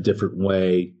a different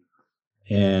way.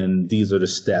 And these are the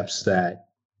steps that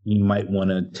you might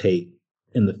want to take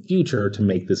in the future to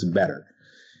make this better.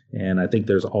 And I think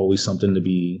there's always something to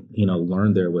be,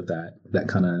 learned there with that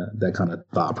kind of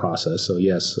thought process. So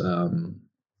yes,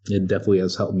 it definitely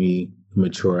has helped me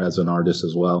mature as an artist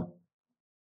as well.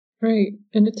 Right.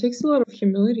 And it takes a lot of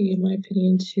humility, in my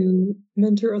opinion, to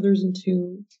mentor others and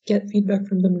to get feedback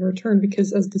from them in return,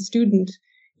 because as the student,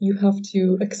 you have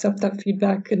to accept that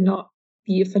feedback and not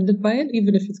be offended by it,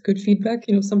 even if it's good feedback.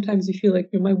 Sometimes you feel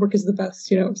like my work is the best,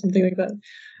 something like that,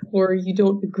 or you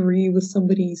don't agree with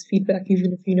somebody's feedback,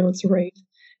 even if it's right.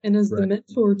 And as the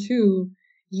mentor too,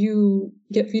 you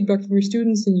get feedback from your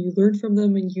students and you learn from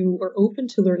them and you are open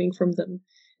to learning from them.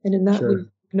 And in that way,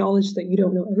 you acknowledge that you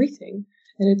don't know everything.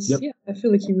 And it's, I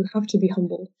feel like you have to be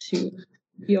humble to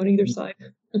be on either side.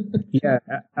 Yeah,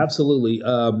 absolutely.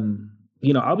 I'll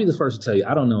be the first to tell you,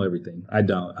 I don't know everything. I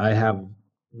don't. I have,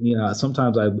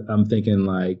 sometimes I'm thinking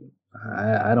like,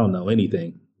 I don't know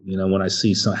anything, when I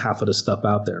see half of the stuff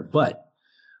out there. But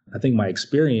I think my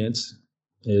experience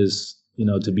is,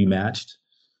 to be matched.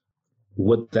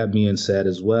 With that being said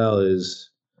as well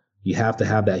is you have to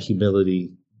have that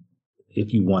humility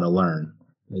if you want to learn.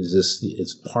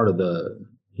 It's part of the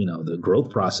the growth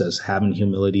process, having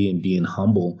humility and being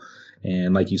humble.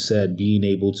 And like you said, being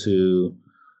able to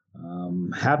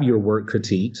have your work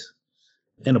critiqued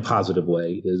in a positive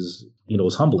way is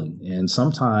humbling. And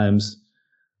sometimes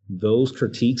those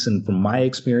critiques, and from my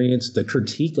experience, the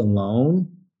critique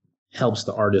alone helps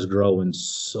the artist grow in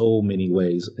so many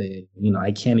ways.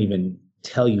 I can't even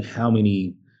tell you how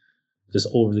many, just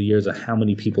over the years, of how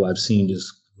many people I've seen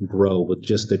just grow with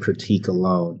just the critique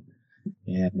alone.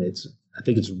 And I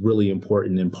think it's really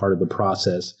important and part of the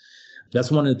process.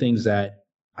 That's one of the things that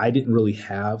I didn't really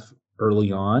have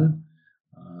early on,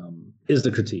 is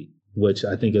the critique, which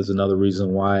I think is another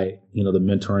reason why, the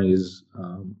mentoring is,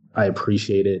 I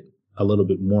appreciate it a little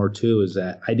bit more too, is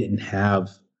that I didn't have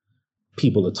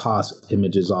people to toss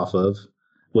images off of,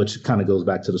 which kind of goes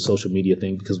back to the social media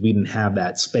thing, because we didn't have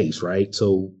that space, right?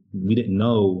 So we didn't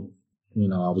know,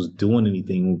 I was doing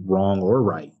anything wrong or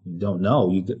right. You don't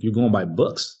know. You're going by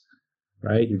books,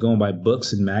 right? You're going by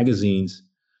books and magazines,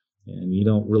 and you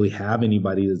don't really have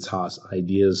anybody to toss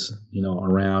ideas,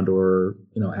 around, or,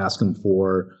 ask them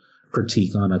for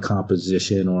critique on a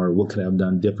composition or what could I have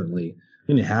done differently.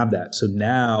 We didn't have that. So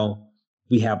now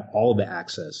we have all the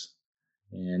access,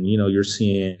 and, you're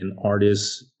seeing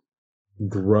artists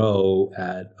grow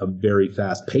at a very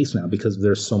fast pace now because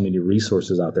there's so many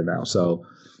resources out there now. So,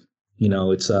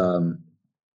 it's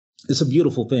a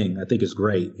beautiful thing. I think it's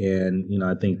great. And,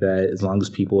 I think that as long as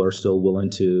people are still willing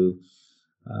to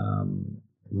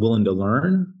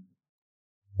learn,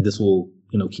 this will,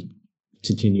 keep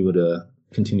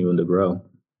continuing to grow.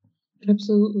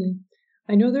 Absolutely.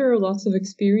 I know there are lots of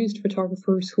experienced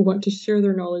photographers who want to share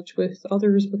their knowledge with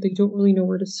others, but they don't really know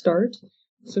where to start.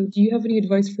 So do you have any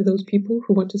advice for those people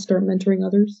who want to start mentoring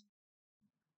others?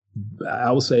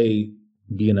 I will say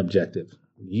be an objective.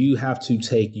 You have to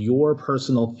take your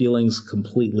personal feelings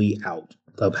completely out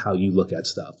of how you look at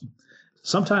stuff.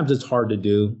 Sometimes it's hard to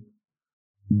do,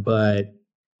 but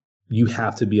you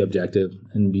have to be objective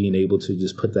and being able to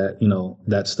just put that,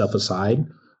 that stuff aside,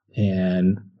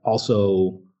 and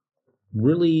also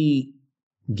really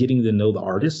getting to know the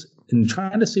artist and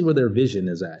trying to see where their vision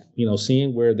is at,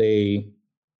 seeing where they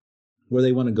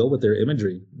want to go with their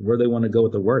imagery, where they want to go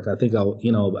with the work. I think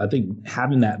I think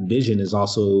having that vision is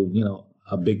also,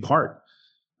 a big part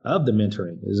of the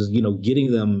mentoring, is, getting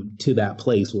them to that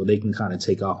place where they can kind of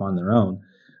take off on their own.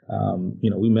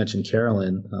 We mentioned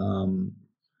Carolyn.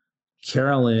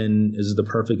 Carolyn is the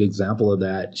perfect example of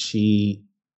that. She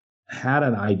had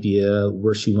an idea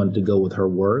where she wanted to go with her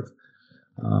work.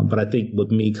 But I think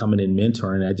with me coming in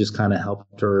mentoring, I just kind of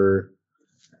helped her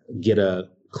get a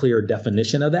clear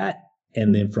definition of that.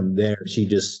 And then from there, she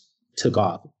just took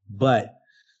off. But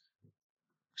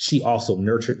she also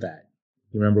nurtured that.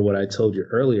 You remember what I told you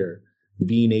earlier,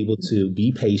 being able to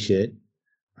be patient,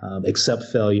 accept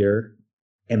failure,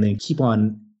 and then keep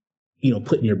on,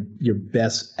 putting your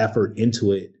best effort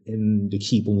into it, and to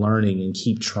keep learning and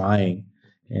keep trying.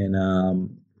 And,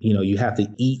 you have to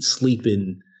eat, sleep,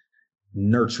 and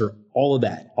nurture all of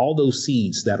that, all those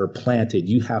seeds that are planted.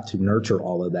 You have to nurture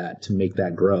all of that to make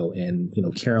that grow. And,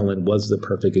 Carolyn was the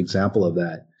perfect example of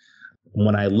that.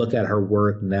 When I look at her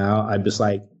work now, I'm just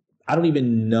like, I don't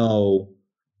even know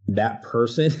that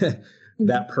person,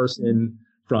 that person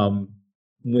from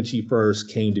when she first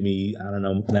came to me. I don't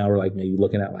know. Now we're like maybe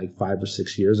looking at like 5 or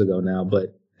 6 years ago now,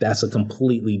 but that's a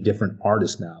completely different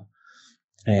artist now.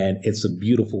 And it's a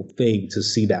beautiful thing to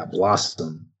see that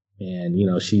blossom. And,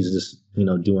 she's just,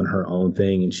 doing her own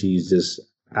thing, and she's just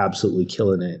absolutely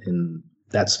killing it. And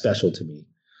that's special to me.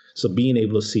 So being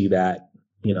able to see that,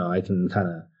 I can kind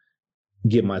of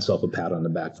give myself a pat on the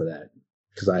back for that,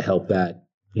 because I helped that,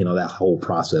 that whole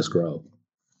process grow.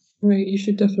 Right. You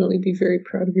should definitely be very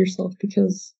proud of yourself,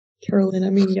 because Carolyn,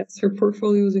 yes, her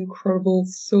portfolio is incredible,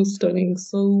 so stunning,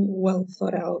 so well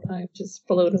thought out. I'm just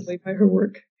blown away by her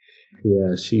work.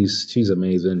 Yeah, she's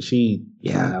amazing.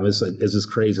 I was like, it's just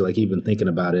crazy. Like even thinking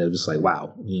about it, I'm just like,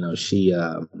 wow, she,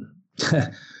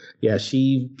 yeah,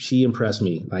 she impressed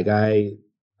me. Like I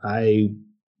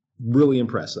really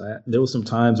impressed. There was some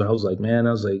times where I was like, man,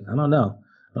 I don't know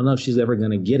if she's ever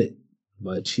going to get it,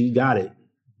 but she got it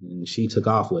and she took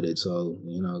off with it. So,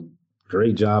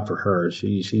 great job for her.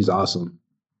 She's awesome.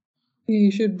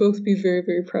 You should both be very,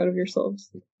 very proud of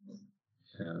yourselves.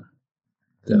 Yeah.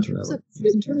 In terms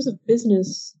of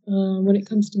business, when it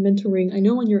comes to mentoring, I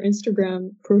know on your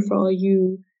Instagram profile,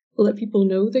 you let people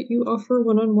know that you offer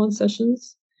one-on-one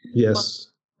sessions.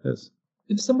 Yes.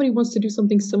 If somebody wants to do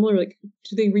something similar, like,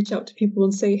 do they reach out to people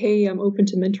and say, hey, I'm open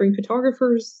to mentoring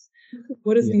photographers?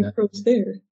 What is the approach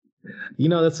there?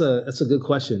 That's a good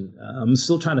question. I'm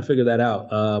still trying to figure that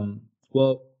out.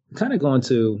 Well, kind of going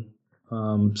to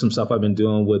some stuff I've been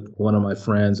doing with one of my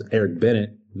friends, Eric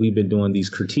Bennett. We've been doing these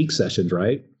critique sessions,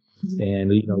 right? Mm-hmm.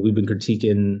 And, we've been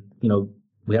critiquing,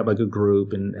 we have like a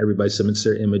group and everybody submits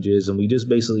their images and we just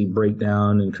basically break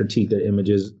down and critique their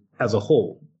images as a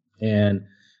whole. And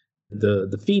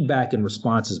the feedback and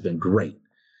response has been great.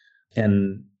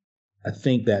 And I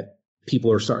think that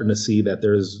people are starting to see that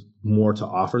there's more to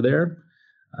offer there.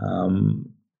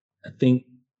 I think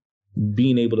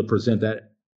being able to present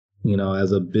that,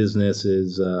 as a business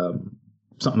is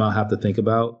something I'll have to think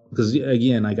about. Because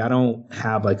again, like I don't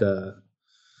have like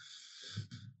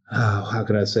how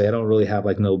can I say? I don't really have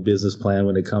like no business plan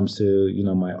when it comes to,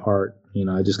 my art.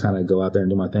 I just kind of go out there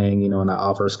and do my thing, and I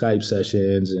offer Skype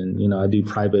sessions and, I do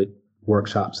private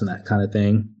workshops and that kind of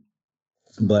thing.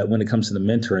 But when it comes to the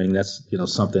mentoring, that's,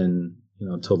 something,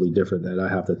 totally different that I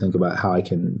have to think about how I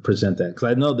can present that.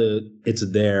 Because I know that it's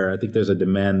there. I think there's a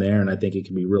demand there, and I think it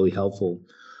can be really helpful,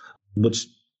 which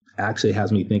actually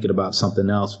has me thinking about something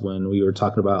else when we were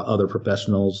talking about other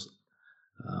professionals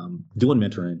doing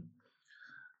mentoring.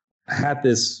 I had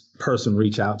this person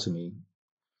reach out to me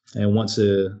and wants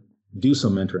to do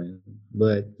some mentoring,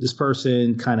 but this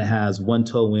person kind of has one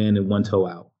toe in and one toe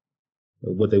out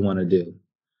of what they want to do.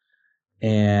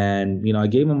 And, I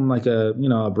gave them like a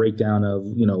breakdown of,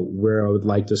 where I would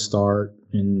like to start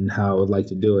and how I would like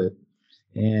to do it.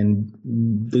 And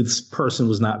this person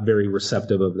was not very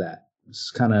receptive of that.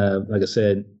 It's kind of, like I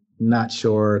said, not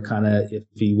sure, kind of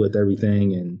iffy with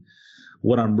everything. And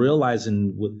what I'm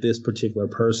realizing with this particular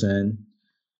person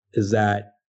is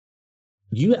that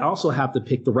you also have to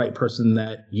pick the right person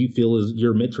that you feel is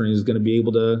your mentoring is going to be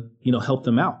able to, help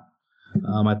them out.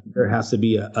 I think there has to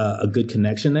be a good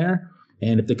connection there.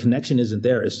 And if the connection isn't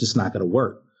there, it's just not going to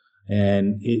work.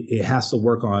 And it has to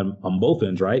work on both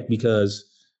ends, right? Because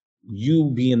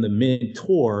you being the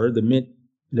mentor, the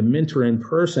mentoring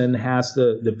person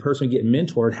the person getting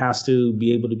mentored has to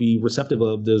be able to be receptive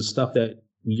of the stuff that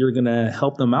you're going to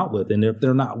help them out with. And if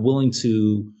they're not willing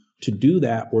to do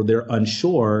that, or they're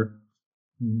unsure,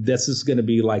 this is going to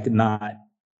be like not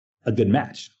a good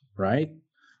match, right?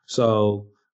 So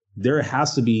there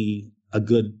has to be a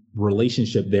good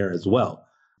relationship there as well.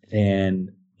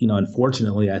 And,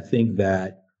 unfortunately, I think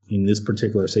that in this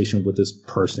particular situation with this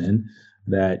person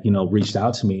that, reached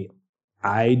out to me,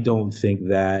 I don't think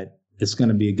that it's going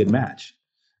to be a good match,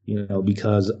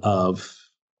 because of,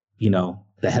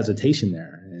 the hesitation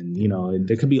there. And,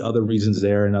 there could be other reasons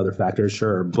there and other factors,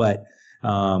 sure. But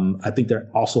I think there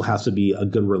also has to be a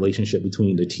good relationship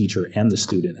between the teacher and the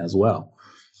student as well.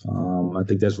 I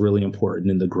think that's really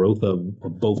important in the growth of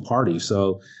both parties.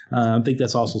 So I think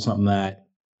that's also something that,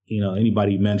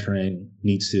 anybody mentoring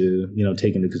needs to,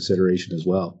 take into consideration as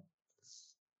well.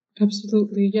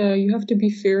 Absolutely. Yeah, you have to be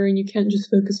fair and you can't just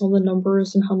focus on the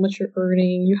numbers and how much you're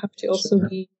earning. You have to also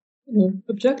be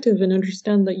objective and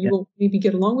understand that you won't maybe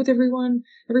get along with everyone.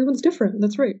 Everyone's different.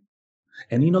 That's right.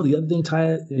 And, the other thing,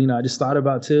 Ty, I just thought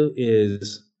about too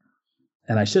is,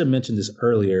 and I should have mentioned this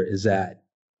earlier, is that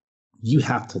you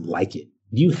have to like it.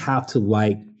 You have to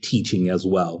like teaching as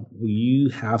well. You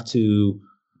have to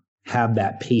have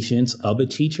that patience of a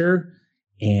teacher,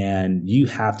 and you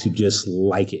have to just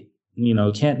like it.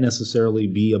 It can't necessarily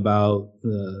be about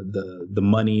the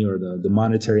money or the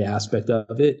monetary aspect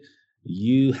of it.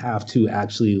 You have to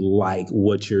actually like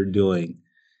what you're doing.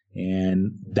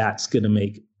 And that's going to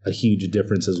make a huge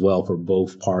difference as well for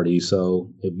both parties.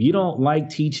 So if you don't like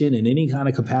teaching in any kind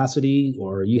of capacity,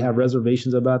 or you have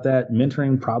reservations about that,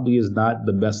 mentoring probably is not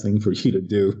the best thing for you to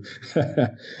do.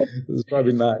 It's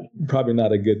probably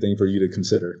not a good thing for you to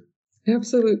consider.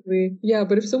 Absolutely. Yeah,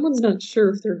 but if someone's not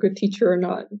sure if they're a good teacher or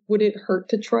not, would it hurt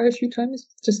to try a few times?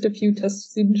 Just a few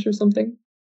test students or something?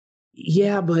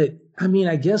 Yeah, but I mean,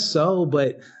 I guess so.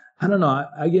 But I don't know.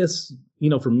 I guess,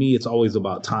 for me, it's always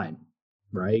about time,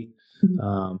 right?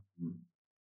 Mm-hmm.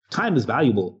 Time is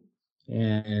valuable,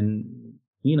 and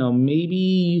maybe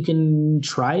you can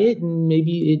try it, and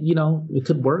maybe it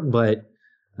could work, but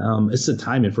it's the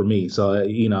timing for me. So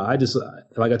I just,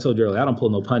 like I told you earlier, I don't pull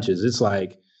no punches. It's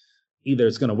like either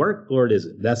it's gonna work or it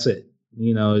isn't. That's it.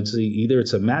 It's either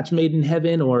it's a match made in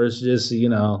heaven, or it's just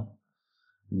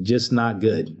just not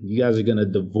good. You guys are gonna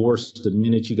divorce the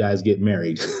minute you guys get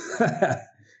married.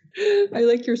 I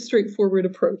like your straightforward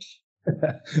approach.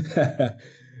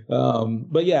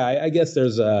 But yeah, I guess there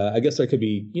could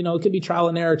be, it could be trial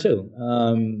and error too.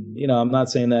 I'm not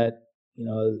saying that,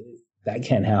 that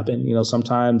can't happen.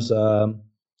 Sometimes,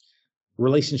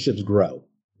 relationships grow,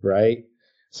 right?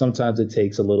 Sometimes it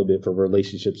takes a little bit for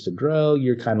relationships to grow.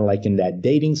 You're kind of like in that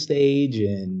dating stage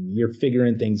and you're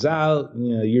figuring things out.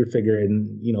 You're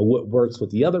figuring, what works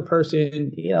with the other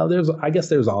person. I guess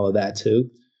there's all of that too.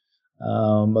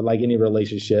 But like any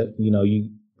relationship, you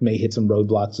may hit some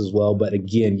roadblocks as well. But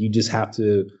again, you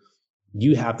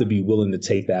have to be willing to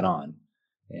take that on.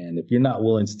 And if you're not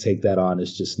willing to take that on,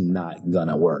 it's just not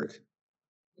gonna work.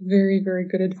 Very, very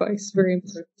good advice. Very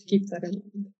important to keep that in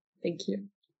mind. Thank you.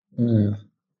 Yeah.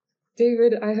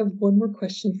 David, I have one more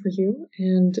question for you,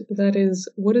 and that is,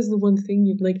 what is the one thing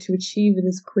you'd like to achieve in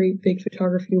this great big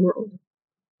photography world?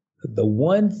 The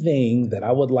one thing that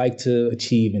I would like to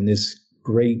achieve in this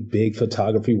great big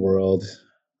photography world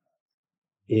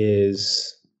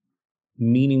is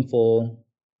meaningful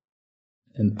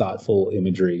and thoughtful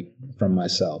imagery from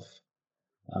myself.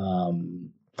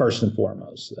 First and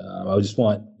foremost, I just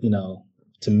want,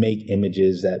 to make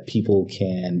images that people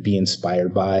can be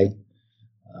inspired by,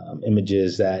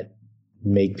 images that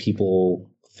make people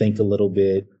think a little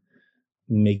bit,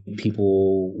 make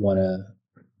people want to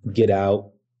get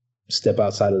out, step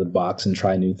outside of the box and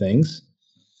try new things.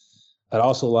 I'd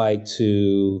also like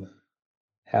to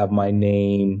have my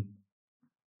name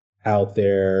out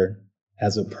there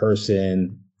as a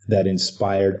person that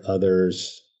inspired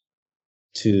others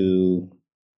to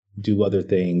do other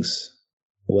things,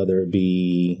 whether it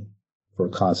be for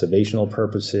conservational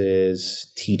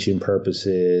purposes, teaching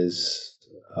purposes,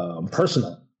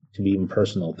 can be even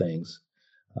personal things.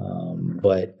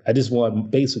 But I just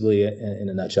want, basically, in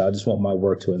a nutshell, I just want my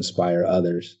work to inspire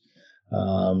others,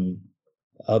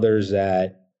 others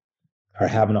that are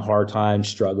having a hard time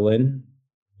struggling,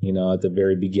 at the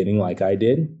very beginning, like I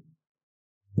did,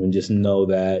 and just know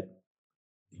that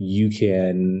you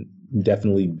can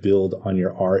definitely build on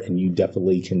your art and you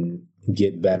definitely can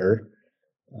get better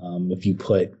if you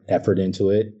put effort into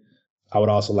it. I would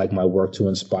also like my work to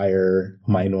inspire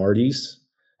minorities,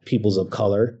 peoples of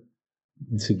color,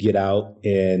 to get out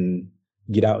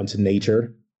into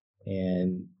nature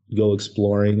and go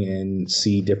exploring and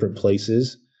see different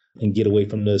places and get away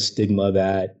from the stigma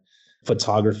that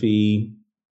photography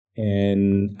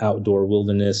and outdoor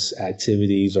wilderness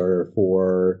activities are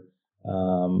for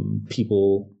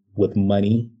people with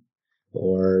money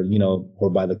or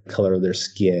by the color of their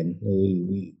skin.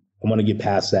 I want to get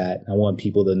past that. I want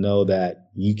people to know that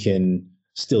you can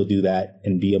still do that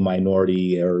and be a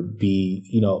minority or be,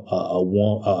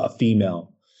 a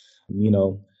female. I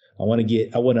want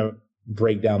to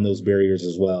break down those barriers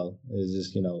as well. It's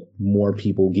just, more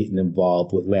people getting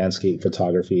involved with landscape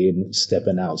photography and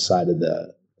stepping outside of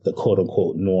the quote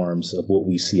unquote norms of what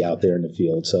we see out there in the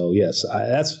field. So yes,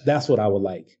 that's what I would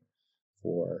like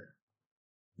for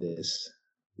this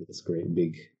great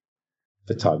big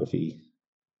photography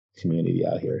community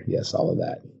out here. Yes, all of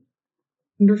that.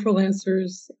 Wonderful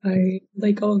answers. I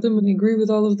like all of them and I agree with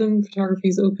all of them. Photography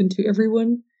is open to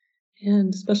everyone,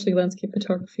 and especially landscape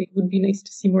photography. It would be nice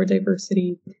to see more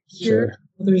diversity here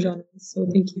in other genres. So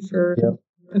thank you for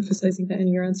emphasizing that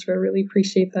in your answer. I really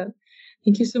appreciate that.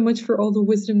 Thank you so much for all the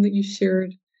wisdom that you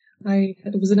shared.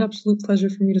 It was an absolute pleasure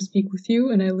for me to speak with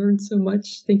you, and I learned so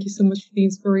much. Thank you so much for the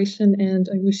inspiration, and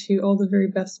I wish you all the very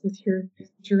best with your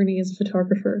journey as a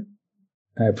photographer.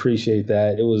 I appreciate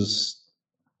that. It was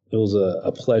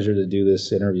a pleasure to do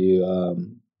this interview.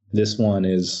 This one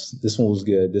was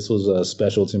good. This was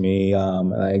special to me.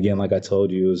 Again, like I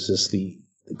told you, it was just the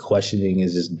questioning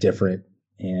is just different,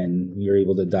 and you're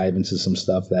able to dive into some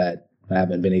stuff that I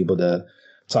haven't been able to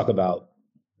talk about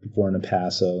before in the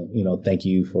past. So, thank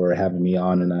you for having me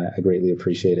on, and I greatly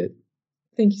appreciate it.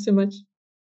 Thank you so much.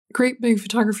 Great Big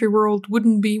Photography World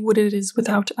wouldn't be what it is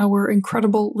without our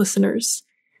incredible listeners.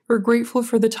 We're grateful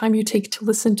for the time you take to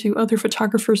listen to other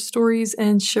photographers' stories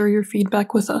and share your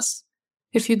feedback with us.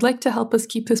 If you'd like to help us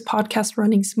keep this podcast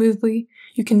running smoothly,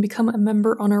 you can become a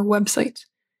member on our website.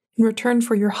 In return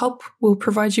for your help, we'll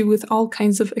provide you with all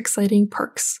kinds of exciting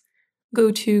perks.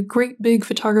 Go to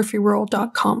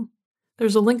greatbigphotographyworld.com.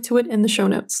 There's a link to it in the show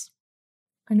notes.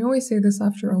 I know I say this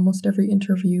after almost every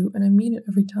interview, and I mean it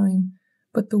every time,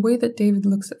 but the way that David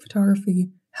looks at photography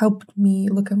helped me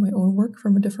look at my own work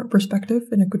from a different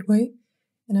perspective in a good way,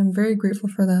 and I'm very grateful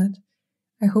for that.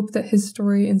 I hope that his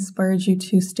story inspired you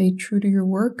to stay true to your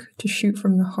work, to shoot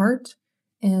from the heart,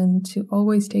 and to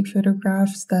always take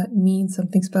photographs that mean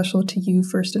something special to you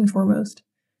first and foremost.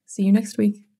 See you next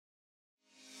week.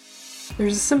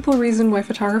 There's a simple reason why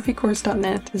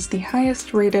photographycourse.net is the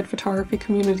highest rated photography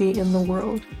community in the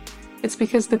world. It's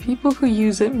because the people who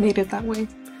use it made it that way.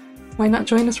 Why not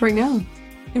join us right now?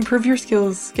 Improve your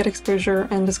skills, get exposure,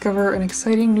 and discover an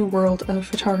exciting new world of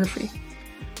photography.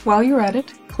 While you're at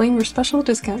it, claim your special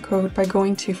discount code by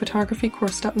going to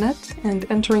photographycourse.net and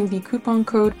entering the coupon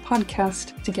code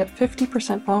PODCAST to get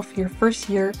 50% off your first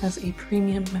year as a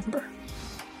premium member.